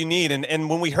 is what you need. And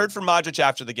when we heard from Modric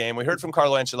after the game, we heard from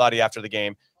Carlo Ancelotti after the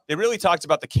game, they really talked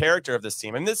about the character of this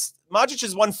team. And Modric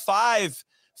has won five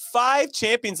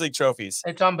Champions League trophies.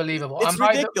 It's unbelievable. It's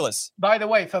ridiculous. By the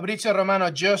way, Fabrizio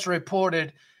Romano just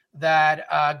reported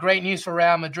that great news for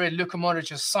Real Madrid. Luka Modric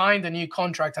has signed a new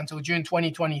contract until June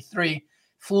 2023.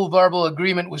 Full verbal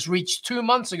agreement was reached 2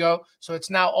 months ago, so it's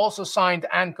now also signed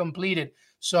and completed.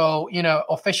 So,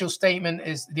 official statement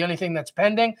is the only thing that's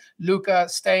pending. Luka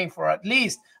staying for at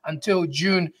least until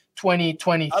June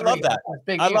 2023. I love that.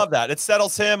 I love that. It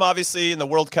settles him, obviously, in the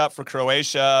World Cup for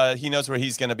Croatia. He knows where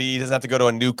he's going to be. He doesn't have to go to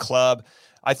a new club.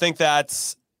 I think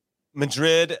that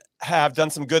Madrid have done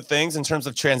some good things in terms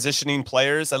of transitioning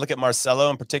players. I look at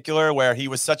Marcelo in particular, where he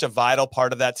was such a vital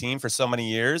part of that team for so many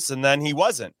years, and then he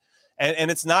wasn't. And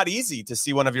it's not easy to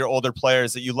see one of your older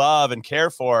players that you love and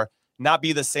care for not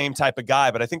be the same type of guy.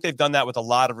 But I think they've done that with a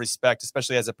lot of respect,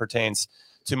 especially as it pertains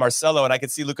to Marcelo. And I could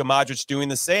see Luka Modric doing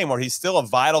the same, where he's still a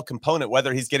vital component,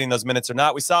 whether he's getting those minutes or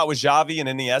not. We saw it with Xavi and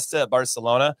Iniesta at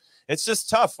Barcelona. It's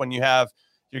just tough when you have,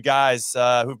 your guys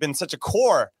who've been such a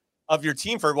core of your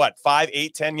team for 5,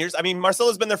 8, 10 years. I mean,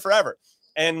 Marcelo's been there forever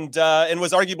and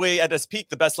was arguably at his peak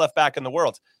the best left back in the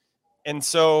world. And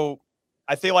so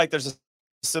I feel like there's a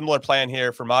similar plan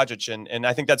here for Modric, and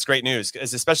I think that's great news,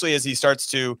 especially as he starts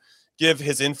to give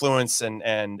his influence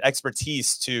and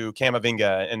expertise to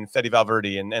Camavinga and Fede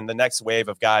Valverde and the next wave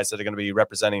of guys that are going to be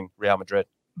representing Real Madrid.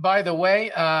 By the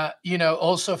way,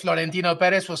 also Florentino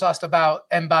Perez was asked about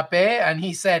Mbappe, and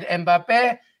he said,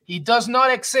 Mbappe, he does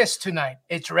not exist tonight.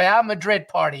 It's Real Madrid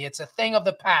party. It's a thing of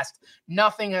the past.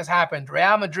 Nothing has happened.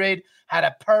 Real Madrid had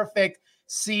a perfect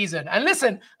season. And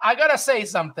listen, I got to say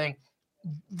something.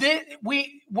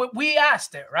 We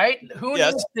asked it, right? Who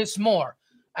needs this more?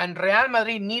 And Real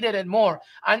Madrid needed it more.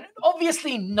 And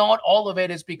obviously not all of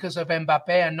it is because of Mbappe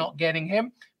and not getting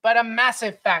him, but a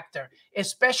massive factor,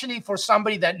 especially for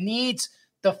somebody that needs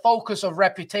the focus of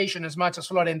reputation as much as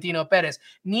Florentino Perez,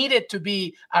 needed to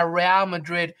be a Real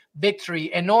Madrid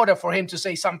victory in order for him to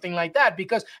say something like that.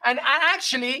 Because, and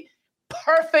actually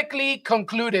perfectly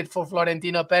concluded for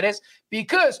Florentino Perez,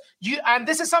 because and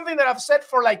this is something that I've said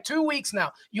for like 2 weeks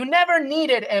now, you never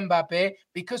needed Mbappe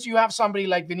because you have somebody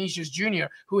like Vinicius Jr.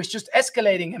 who is just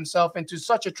escalating himself into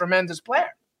such a tremendous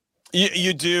player.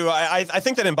 You do. I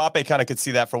think that Mbappe kind of could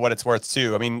see that for what it's worth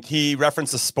too. I mean, he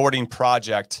referenced a sporting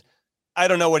project. I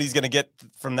don't know what he's going to get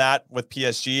from that with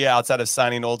PSG outside of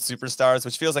signing old superstars,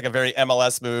 which feels like a very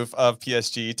MLS move of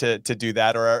PSG to do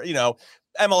that, or,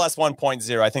 MLS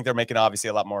 1.0. I think they're making obviously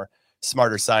a lot more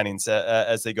smarter signings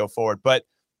as they go forward. But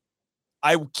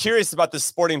I'm curious about this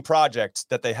sporting project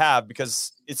that they have,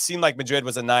 because it seemed like Madrid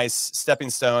was a nice stepping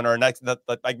stone or like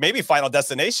maybe final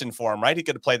destination for him, right? He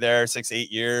could have played there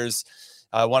 6-8 years,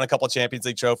 won a couple of Champions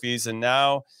League trophies. And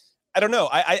now, I don't know.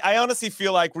 I honestly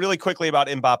feel like really quickly about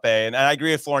Mbappe, and I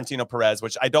agree with Florentino Perez,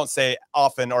 which I don't say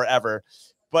often or ever,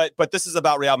 but this is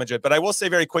about Real Madrid. But I will say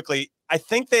very quickly, I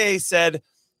think they said,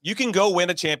 you can go win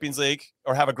a Champions League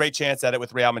or have a great chance at it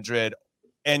with Real Madrid,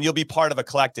 and you'll be part of a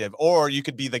collective. Or you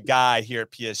could be the guy here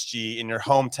at PSG in your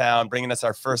hometown, bringing us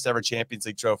our first ever Champions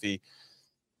League trophy.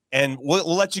 And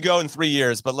we'll let you go in 3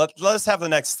 years, but let us have the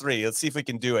next 3. Let's see if we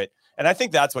can do it. And I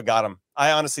think that's what got him.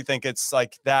 I honestly think it's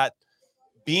like that.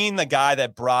 Being the guy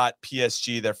that brought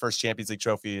PSG their first Champions League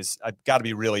trophy is got to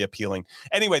be really appealing.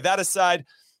 Anyway, that aside,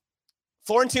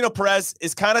 Florentino Perez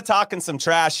is kind of talking some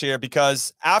trash here,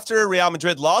 because after Real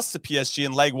Madrid lost to PSG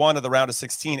in leg 1 of the round of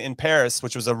 16 in Paris,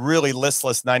 which was a really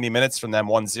listless 90 minutes from them,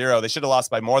 1-0, they should have lost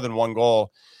by more than 1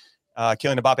 goal.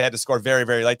 Kylian Mbappe had to score very,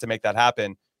 very late to make that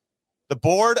happen. The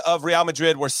board of Real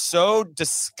Madrid were so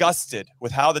disgusted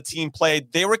with how the team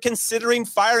played, they were considering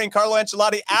firing Carlo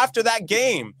Ancelotti after that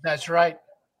game. That's right.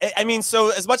 I mean,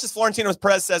 so as much as Florentino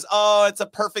Perez says, oh, it's a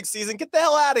perfect season, get the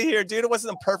hell out of here, dude. It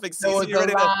wasn't a perfect season. There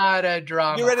was a lot of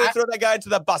drama. You're ready to throw that guy into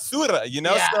the basura,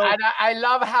 Yeah, so, and I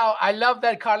love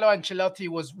that Carlo Ancelotti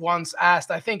was once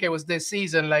asked, I think it was this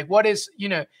season, like, what's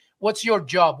your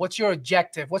job? What's your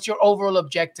objective? What's your overall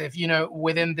objective,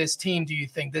 within this team, do you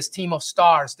think? This team of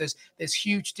stars, this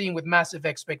huge team with massive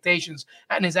expectations.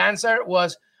 And his answer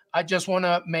was, I just want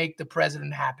to make the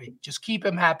president happy. Just keep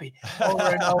him happy over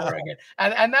and over again.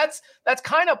 And that's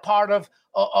kind of part of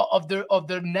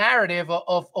the narrative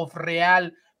of Real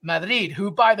Madrid, who,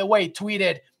 by the way,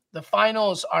 tweeted, the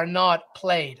finals are not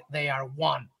played, they are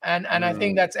won. And I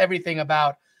think that's everything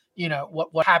about,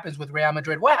 what happens with Real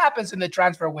Madrid. What happens in the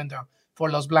transfer window for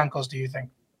Los Blancos, do you think?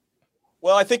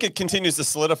 Well, I think it continues to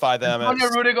solidify them.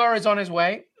 Antonio Rudiger is on his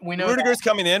way. We know Rudiger's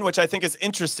coming in, which I think is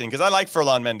interesting, because I like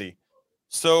Ferland Mendy.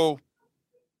 So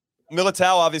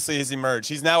Militao obviously has emerged.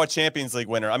 He's now a Champions League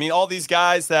winner. I mean, all these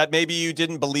guys that maybe you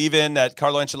didn't believe in, that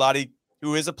Carlo Ancelotti,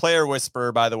 who is a player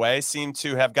whisperer, by the way, seem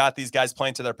to have got these guys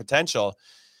playing to their potential.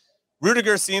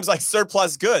 Rudiger seems like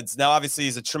surplus goods. Now, obviously,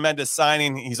 he's a tremendous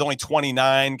signing. He's only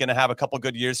 29, going to have a couple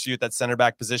good years for you at that center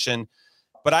back position.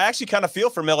 But I actually kind of feel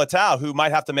for Militao, who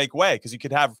might have to make way, because you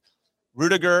could have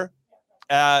Rudiger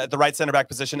at the right center back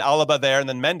position, Alaba there, and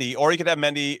then Mendy, or you could have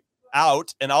Mendy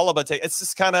out and Alaba take. It's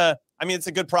just kind of, I mean, it's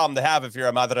a good problem to have if you're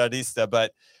a Madridista,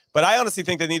 but I honestly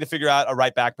think they need to figure out a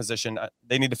right back position.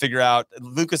 They need to figure out,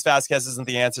 Lucas Vazquez isn't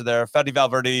the answer there. Fede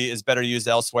Valverde is better used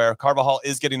elsewhere. Carvajal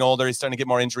is getting older. He's starting to get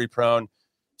more injury prone.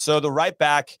 So the right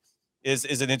back is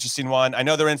an interesting one. I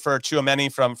know they're in for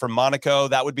Tchouaméni from Monaco.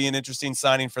 That would be an interesting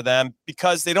signing for them,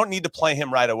 because they don't need to play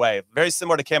him right away. Very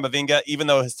similar to Camavinga, even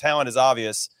though his talent is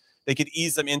obvious. They could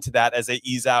ease them into that as they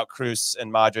ease out Kroos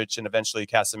and Modric and eventually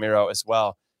Casemiro as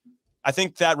well. I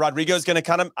think that Rodrigo is going to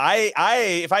kind of,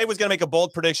 if I was going to make a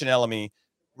bold prediction, LME,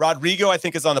 Rodrigo, I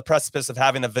think, is on the precipice of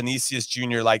having a Vinicius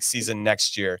Jr. like season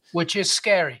next year. Which is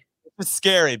scary. is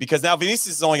scary because now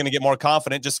Vinicius is only going to get more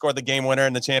confident, just scored the game winner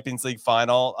in the Champions League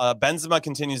final. Benzema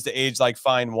continues to age like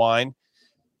fine wine.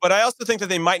 But I also think that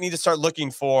they might need to start looking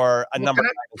for a number.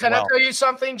 Can I tell you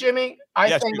something, Jimmy?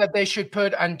 I think that they should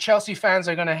put, and Chelsea fans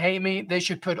are going to hate me, they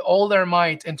should put all their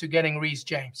might into getting Reece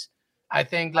James. I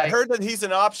think I heard that he's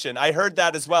an option. I heard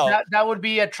that as well. That would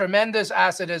be a tremendous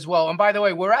asset as well. And by the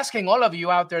way, we're asking all of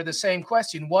you out there the same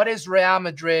question. What is Real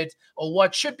Madrid, or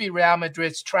what should be Real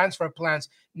Madrid's transfer plans?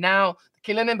 Now,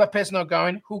 Kylian Mbappe's not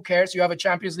going. Who cares? You have a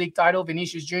Champions League title,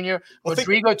 Vinicius Jr.,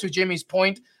 Rodrigo, to Jimmy's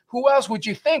point. Who else would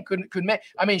you think could make?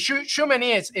 I mean,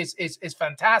 Tchouaméni is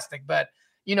fantastic, but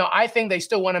I think they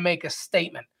still want to make a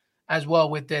statement as well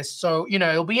with this. So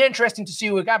it'll be interesting to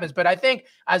see what happens. But I think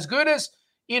as good as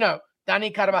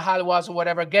Dani Carvajal was or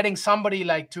whatever, getting somebody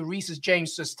like to Reece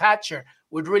James' stature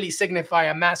would really signify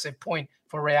a massive point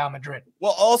for Real Madrid.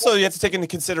 Well, also you have to take into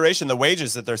consideration the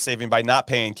wages that they're saving by not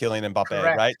paying Kylian Mbappe,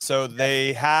 Correct. right? So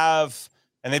they have,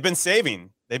 and they've been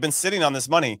saving. They've been sitting on this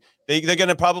money. They're going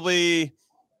to probably.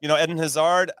 Eden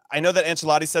Hazard, I know that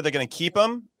Ancelotti said they're going to keep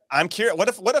him. I'm curious. What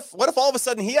if all of a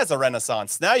sudden he has a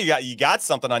renaissance? Now you got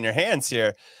something on your hands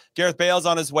here. Gareth Bale's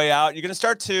on his way out. You're going to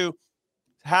start to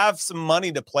have some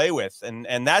money to play with.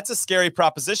 And that's a scary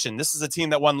proposition. This is a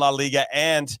team that won La Liga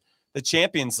and the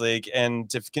Champions League.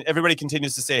 And if everybody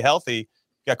continues to stay healthy,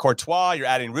 you got Courtois, you're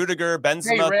adding Rudiger,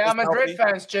 Benzema. Hey, Real Madrid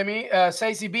fans, Jimmy,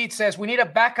 Stacey Beat says, we need a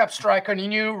backup striker and a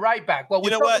new right back. Well,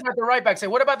 we're talking about the right back. Say,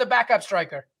 what about the backup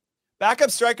striker?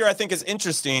 Backup striker, I think, is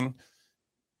interesting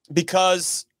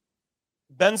because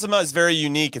Benzema is very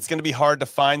unique. It's going to be hard to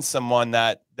find someone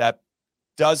that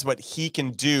does what he can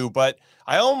do. But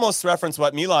I almost reference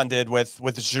what Milan did with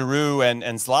Giroud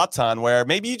and Zlatan, where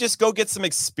maybe you just go get some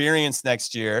experience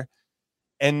next year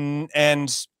and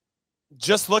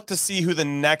just look to see who the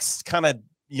next kind of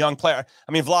young player.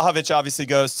 I mean, Vlahovic obviously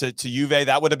goes to Juve.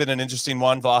 That would have been an interesting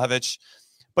one, Vlahovic.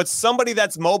 But somebody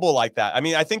that's mobile like that. I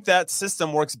mean, I think that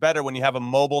system works better when you have a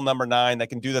mobile number 9 that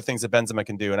can do the things that Benzema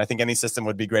can do. And I think any system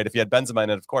would be great if you had Benzema in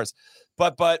it, of course.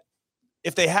 But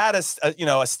if they had a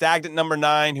stagnant number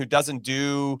 9 who doesn't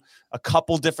do a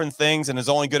couple different things and is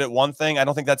only good at one thing, I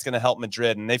don't think that's going to help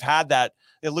Madrid. And they've had that.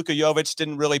 Luka Jovic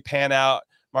didn't really pan out.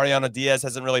 Mariano Diaz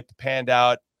hasn't really panned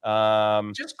out.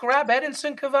 Just grab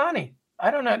Edinson Cavani. I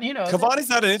don't know. Cavani's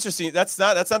not an interesting. That's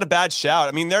not a bad shout.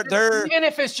 I mean, they're even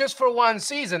if it's just for one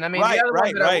season. I mean,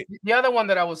 right. The other one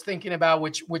that I was thinking about,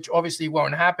 which obviously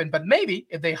won't happen, but maybe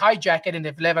if they hijack it and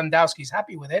if Lewandowski's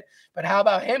happy with it. But how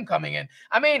about him coming in?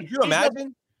 I mean, you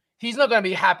imagine he's not going to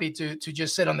be happy to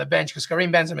just sit on the bench because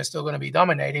Karim Benzema is still going to be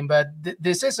dominating. But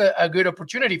this is a good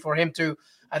opportunity for him to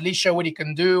at least show what he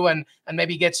can do and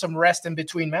maybe get some rest in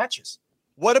between matches.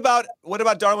 What about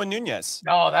Darwin Nunez?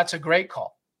 Oh, that's a great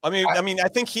call. I mean, I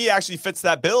think he actually fits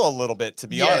that bill a little bit, to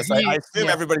be honest. I assume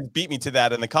everybody beat me to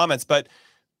that in the comments,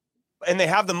 and they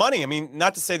have the money. I mean,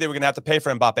 not to say they were going to have to pay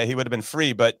for Mbappe. He would have been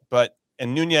free,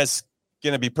 and Nunez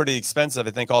going to be pretty expensive,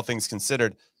 I think, all things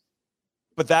considered.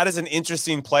 But that is an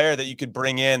interesting player that you could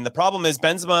bring in. The problem is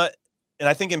Benzema, and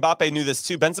I think Mbappe knew this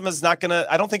too. Benzema's not going to,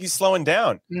 I don't think he's slowing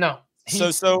down. No.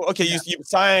 You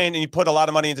sign and you put a lot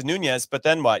of money into Nunez, but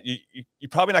then what? You're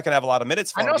probably not going to have a lot of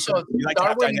minutes for him. I know, so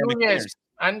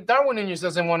Darwin Nunez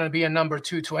doesn't want to be a number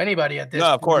 2 to anybody at this point.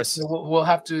 No, of course. So we'll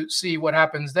have to see what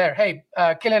happens there. Hey,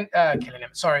 Karim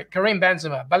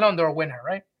Benzema, Ballon d'Or winner,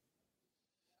 right?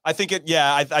 I think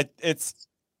it's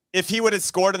if he would have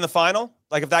scored in the final,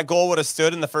 like if that goal would have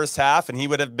stood in the first half and he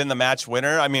would have been the match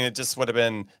winner, I mean, it just would have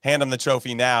been hand him the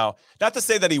trophy now. Not to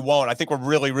say that he won't. I think we're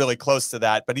really, really close to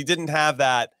that, but he didn't have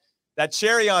that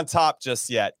cherry on top just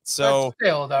yet. So but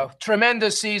still, though,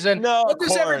 tremendous season. No, what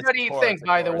does everybody think,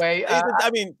 by the way?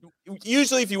 I mean,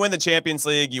 usually if you win the Champions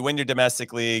League, you win your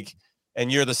domestic league, and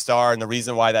you're the star and the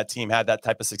reason why that team had that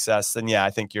type of success, then yeah, I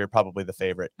think you're probably the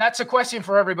favorite. That's a question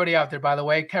for everybody out there, by the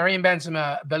way. Karim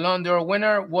Benzema, Ballon d'Or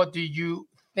winner. What do you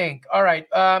think? All right,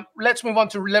 let's move on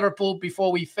to Liverpool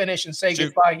before we finish and say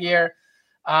goodbye here.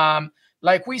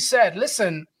 Like we said,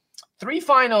 listen, 3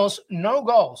 finals, no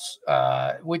goals,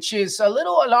 which is a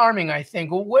little alarming, I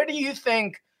think. Well, where do you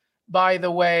think, by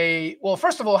the way, well,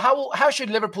 first of all, how should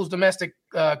Liverpool's domestic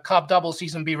cup double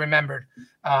season be remembered?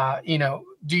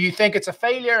 Do you think it's a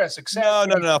failure, a success?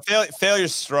 No.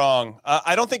 Failure's strong.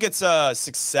 I don't think it's a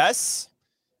success.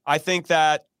 I think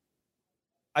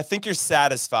you're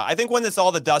satisfied. I think when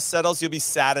all the dust settles, you'll be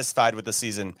satisfied with the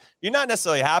season. You're not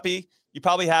necessarily happy. You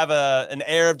probably have an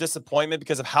air of disappointment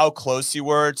because of how close you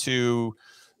were to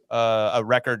a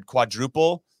record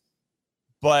quadruple.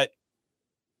 But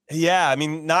yeah, I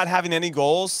mean, not having any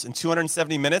goals in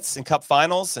 270 minutes in cup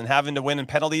finals and having to win in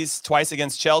penalties twice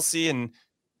against Chelsea, and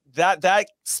that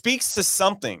speaks to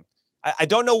something. I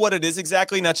don't know what it is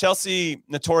exactly. Now, Chelsea,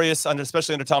 notorious,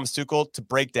 especially under Thomas Tuchel, to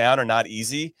break down are not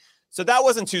easy. So that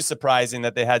wasn't too surprising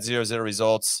that they had 0-0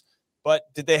 results. But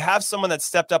did they have someone that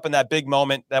stepped up in that big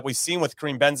moment that we've seen with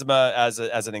Karim Benzema as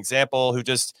an example, who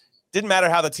just didn't matter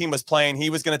how the team was playing, he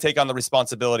was going to take on the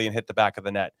responsibility and hit the back of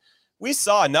the net. We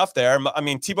saw enough there. I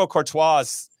mean, Thibaut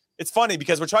Courtois, it's funny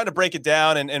because we're trying to break it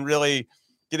down and really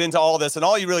get into all this. And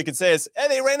all you really can say is, hey,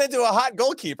 they ran into a hot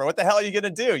goalkeeper. What the hell are you going to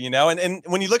do? You know, and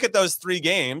when you look at those 3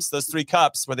 games, those 3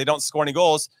 cups where they don't score any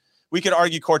goals, we could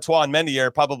argue Courtois and Mendy are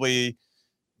probably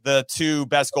the 2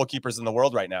 best goalkeepers in the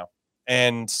world right now.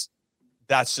 And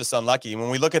that's just unlucky. When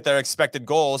we look at their expected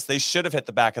goals, they should have hit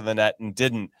the back of the net and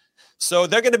didn't. So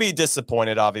they're going to be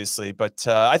disappointed, obviously. But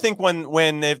I think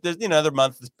when if there's, another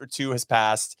month or 2 has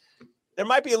passed, there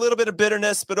might be a little bit of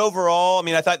bitterness. But overall, I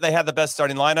mean, I thought they had the best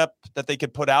starting lineup that they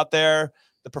could put out there.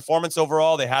 The performance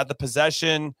overall, they had the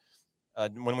possession.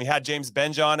 When we had James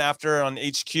Benge on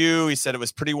HQ, he said it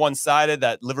was pretty one-sided,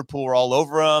 that Liverpool were all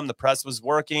over him. The press was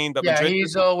working. But Madrid,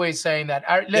 he's always saying that.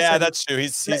 Listen, yeah, that's true.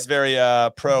 He's very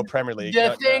pro Premier League.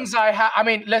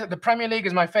 The Premier League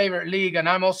is my favorite league, and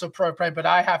I'm also pro Premier, but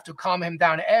I have to calm him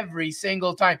down every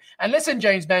single time. And listen,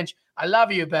 James Benge, I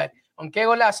love you, but on Que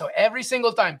Golazo, every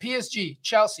single time, PSG,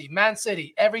 Chelsea, Man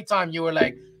City, every time you were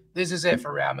like, this is it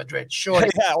for Real Madrid. Sure.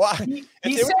 Yeah, well, he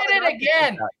said it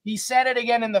again. He said it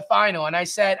again in the final. And I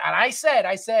said,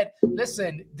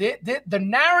 listen, the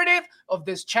narrative of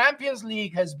this Champions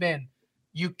League has been,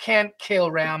 you can't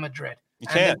kill Real Madrid. You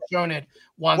can't. They've shown it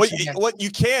once again. You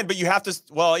can, but you have to.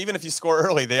 Well, even if you score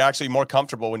early, they're actually more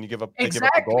comfortable when you give up. Exactly. They give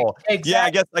up a goal. Exactly.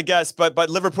 Yeah, I guess. But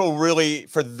Liverpool really,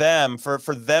 for them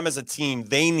as a team,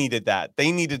 they needed that.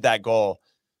 They needed that goal.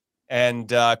 And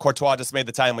Courtois just made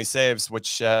the timely saves,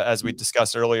 which, as we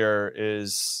discussed earlier,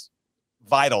 is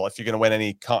vital if you're going to win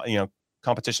any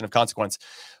competition of consequence.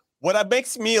 What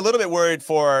makes me a little bit worried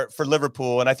for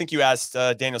Liverpool, and I think you asked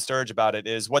Daniel Sturridge about it,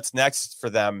 is what's next for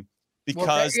them,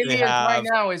 because right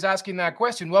now is asking that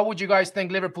question. What would you guys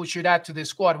think Liverpool should add to this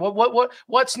squad?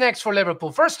 What's next for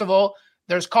Liverpool? First of all,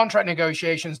 there's contract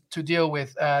negotiations to deal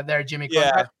with their Jimmy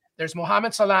contract. Yeah. There's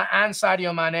Mohamed Salah and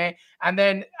Sadio Mane. And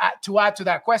then to add to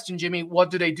that question, Jimmy, what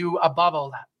do they do above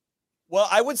all that? Well,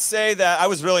 I would say that I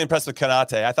was really impressed with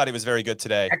Konate. I thought he was very good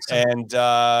today. Excellent.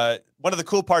 And one of the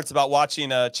cool parts about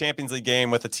watching a Champions League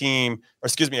game with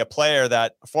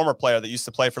a former player that used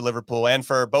to play for Liverpool and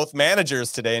for both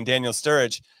managers today, and Daniel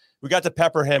Sturridge, we got to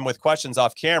pepper him with questions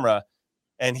off camera.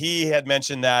 And he had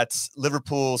mentioned that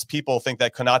Liverpool's people think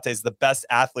that Konate is the best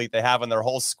athlete they have in their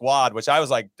whole squad, which I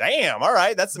was like, damn, all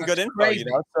right, that's some good info. Crazy.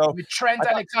 So with Trent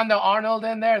Alexander-Arnold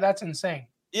in there, that's insane.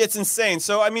 It's insane.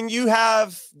 So, I mean, you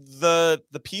have the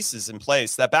pieces in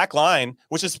place, that back line,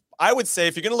 which is, I would say,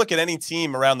 if you're going to look at any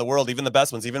team around the world, even the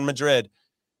best ones, even Madrid,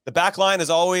 the back line is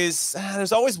always,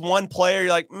 there's always one player. You're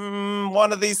like,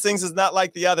 one of these things is not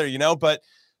like the other,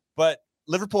 but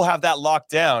Liverpool have that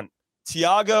locked down.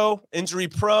 Thiago, injury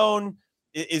prone.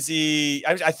 Is he?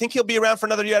 I think he'll be around for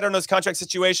another year. I don't know his contract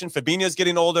situation. Fabinho's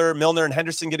getting older. Milner and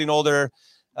Henderson getting older.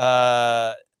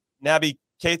 Naby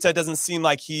Keita doesn't seem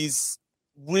like he's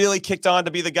really kicked on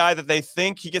to be the guy that they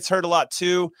think. He gets hurt a lot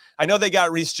too. I know they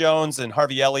got Reece Jones and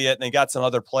Harvey Elliott, and they got some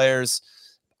other players.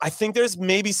 I think there's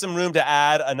maybe some room to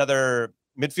add another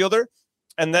midfielder.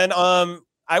 And then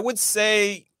I would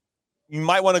say you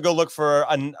might want to go look for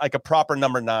a proper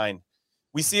number 9.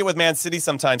 We see it with Man City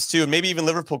sometimes too. Maybe even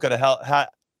Liverpool could have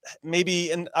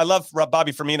maybe, and I love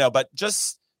Bobby Firmino, but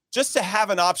just to have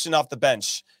an option off the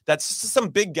bench. That's just some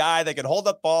big guy that can hold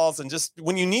up balls, and just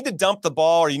when you need to dump the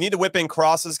ball or you need to whip in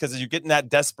crosses because you're getting that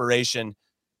desperation,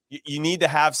 you need to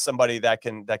have somebody that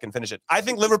can finish it. I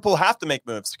think Liverpool have to make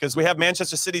moves because we have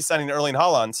Manchester City signing Erling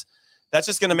Haaland. That's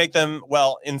just going to make them,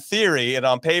 well, in theory and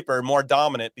on paper, more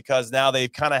dominant because now they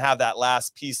kind of have that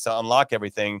last piece to unlock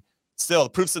everything. Still, the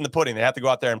proof's in the pudding. They have to go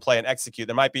out there and play and execute.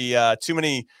 There might be too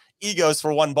many egos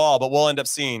for one ball, but we'll end up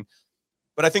seeing.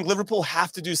 But I think Liverpool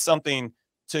have to do something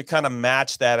to kind of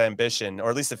match that ambition, or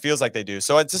at least it feels like they do.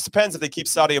 So it just depends if they keep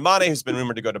Sadio Mane, who's been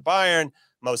rumored to go to Bayern,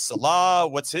 Mo Salah,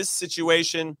 what's his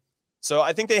situation? So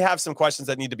I think they have some questions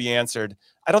that need to be answered.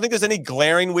 I don't think there's any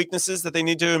glaring weaknesses that they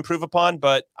need to improve upon,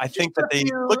 but I think that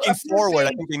looking forward,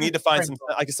 I think they need to find some,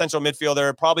 like a central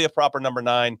midfielder, probably a proper number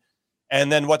 9. And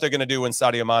then what they're going to do when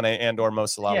Sadio Mane and or Mo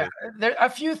Salah. Yeah, there are a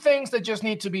few things that just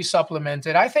need to be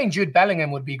supplemented. I think Jude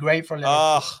Bellingham would be great for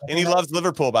Liverpool. And he loves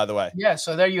Liverpool, by the way. Yeah,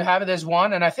 so there you have it as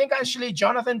one. And I think actually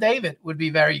Jonathan David would be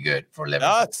very good for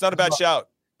Liverpool. It's not a bad shout.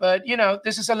 But,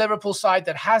 this is a Liverpool side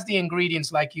that has the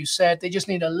ingredients, like you said. They just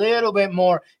need a little bit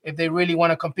more if they really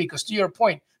want to compete. Because to your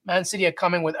point, Man City are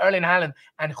coming with Erling Haaland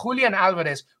and Julian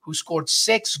Alvarez, who scored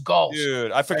 6 goals.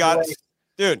 Dude, I forgot.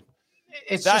 Dude,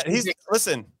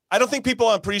 listen, I don't think people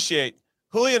appreciate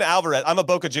Julian Alvarez. I'm a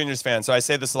Boca Juniors fan, so I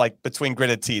say this like between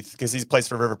gritted teeth because he plays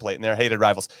for River Plate and they're hated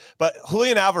rivals. But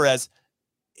Julian Alvarez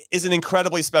is an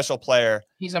incredibly special player.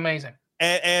 He's amazing.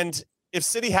 And if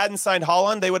City hadn't signed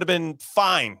Haaland, they would have been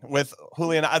fine with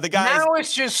Julian. The guy now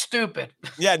it's just stupid.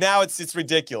 Yeah, now it's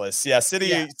ridiculous. Yeah,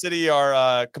 City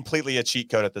are completely a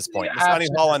cheat code at this point. Yeah, signing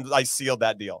Haaland, I sealed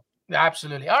that deal.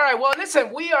 Absolutely. All right. Well,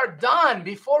 listen, we are done.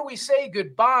 Before we say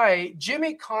goodbye,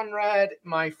 Jimmy Conrad,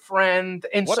 my friend.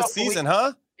 What a season,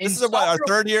 huh? This is our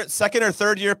second or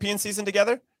third European season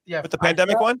together? Yeah. With the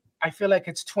pandemic one? I feel like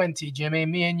it's 20, Jimmy.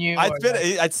 Me and you.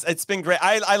 It's been great.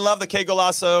 I love the Que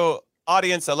Golazo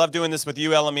audience. I love doing this with you,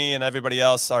 LME, and everybody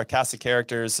else, our cast of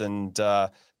characters. And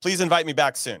please invite me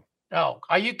back soon. Oh,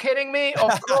 are you kidding me?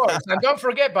 Of course. And don't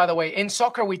forget, by the way, in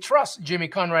Soccer We Trust, Jimmy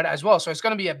Conrad as well. So it's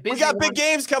going to be a busy. We got big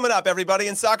games coming up, everybody.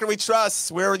 In Soccer We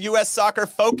Trust, we're U.S. soccer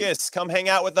focus. Come hang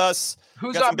out with us.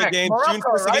 Who's up next? Games. Morocco, June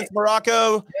 1st against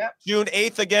Morocco. Yeah. June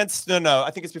 8th against I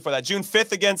think it's before that. June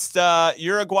 5th against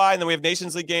Uruguay, and then we have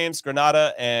Nations League games,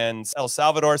 Grenada and El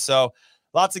Salvador. So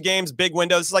lots of games, big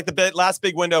windows. This is like the last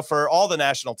big window for all the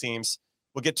national teams.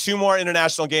 We'll get 2 more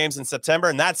international games in September,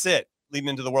 and that's it. Leading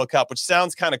into the World Cup, which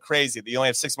sounds kind of crazy that you only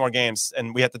have 6 more games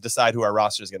and we have to decide who our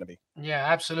roster is going to be. Yeah,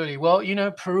 absolutely. Well,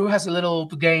 Peru has a little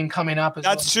game coming up as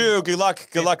That's true. Good luck.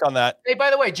 Good luck on that. Hey, by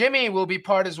the way, Jimmy will be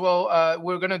part as well.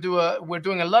 We're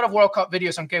doing a lot of World Cup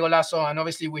videos on Que Golazo, and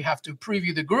obviously we have to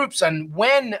preview the groups. And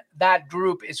when that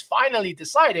group is finally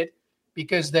decided,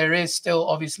 because there is still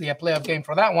obviously a playoff game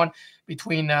for that one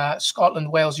between Scotland,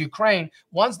 Wales, Ukraine.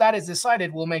 Once that is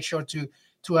decided, we'll make sure to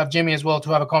have Jimmy as well to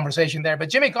have a conversation there. But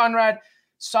Jimmy Conrad,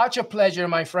 such a pleasure,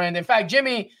 my friend. In fact,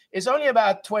 Jimmy is only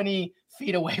about 20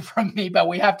 feet away from me, but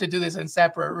we have to do this in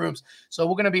separate rooms. So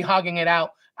we're going to be hugging it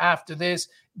out after this.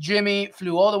 Jimmy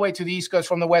flew all the way to the East Coast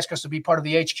from the West Coast to be part of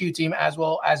the HQ team as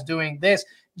well as doing this.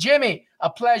 Jimmy, a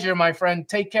pleasure, my friend.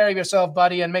 Take care of yourself,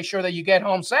 buddy, and make sure that you get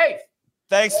home safe.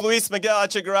 Thanks, Luis Miguel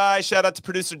Echegaray. Shout out to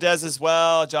producer Des as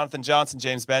well, Jonathan Johnson,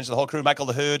 James Benj, the whole crew, Michael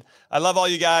DeHood. I love all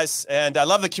you guys, and I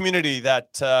love the community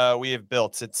that we have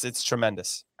built. It's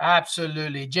tremendous.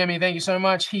 Absolutely. Jimmy, thank you so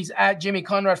much. He's at Jimmy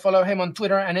Conrad. Follow him on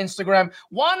Twitter and Instagram.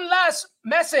 One last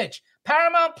message.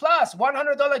 Paramount Plus,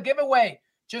 $100 giveaway.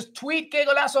 Just tweet Que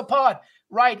Golazo Pod.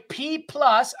 Write P+,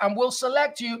 and we'll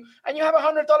select you, and you have a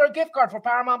 $100 gift card for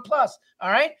Paramount Plus.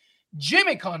 All right?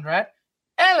 Jimmy Conrad,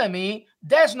 LME,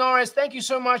 Des Norris, thank you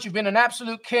so much. You've been an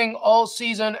absolute king all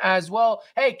season as well.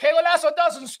 Hey, Que Golazo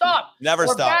doesn't stop. Never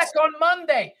stops. We're back on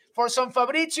Monday for some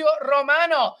Fabrizio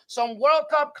Romano, some World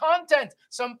Cup content,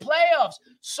 some playoffs,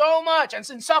 so much. And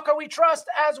in Soccer We Trust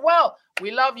as well.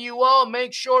 We love you all.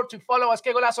 Make sure to follow us,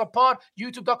 Que Golazo Pod,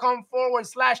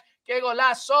 youtube.com/Que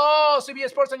Golazo, CBS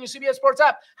Sports on your CBS Sports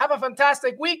app. Have a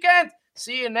fantastic weekend.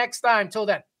 See you next time. Till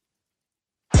then.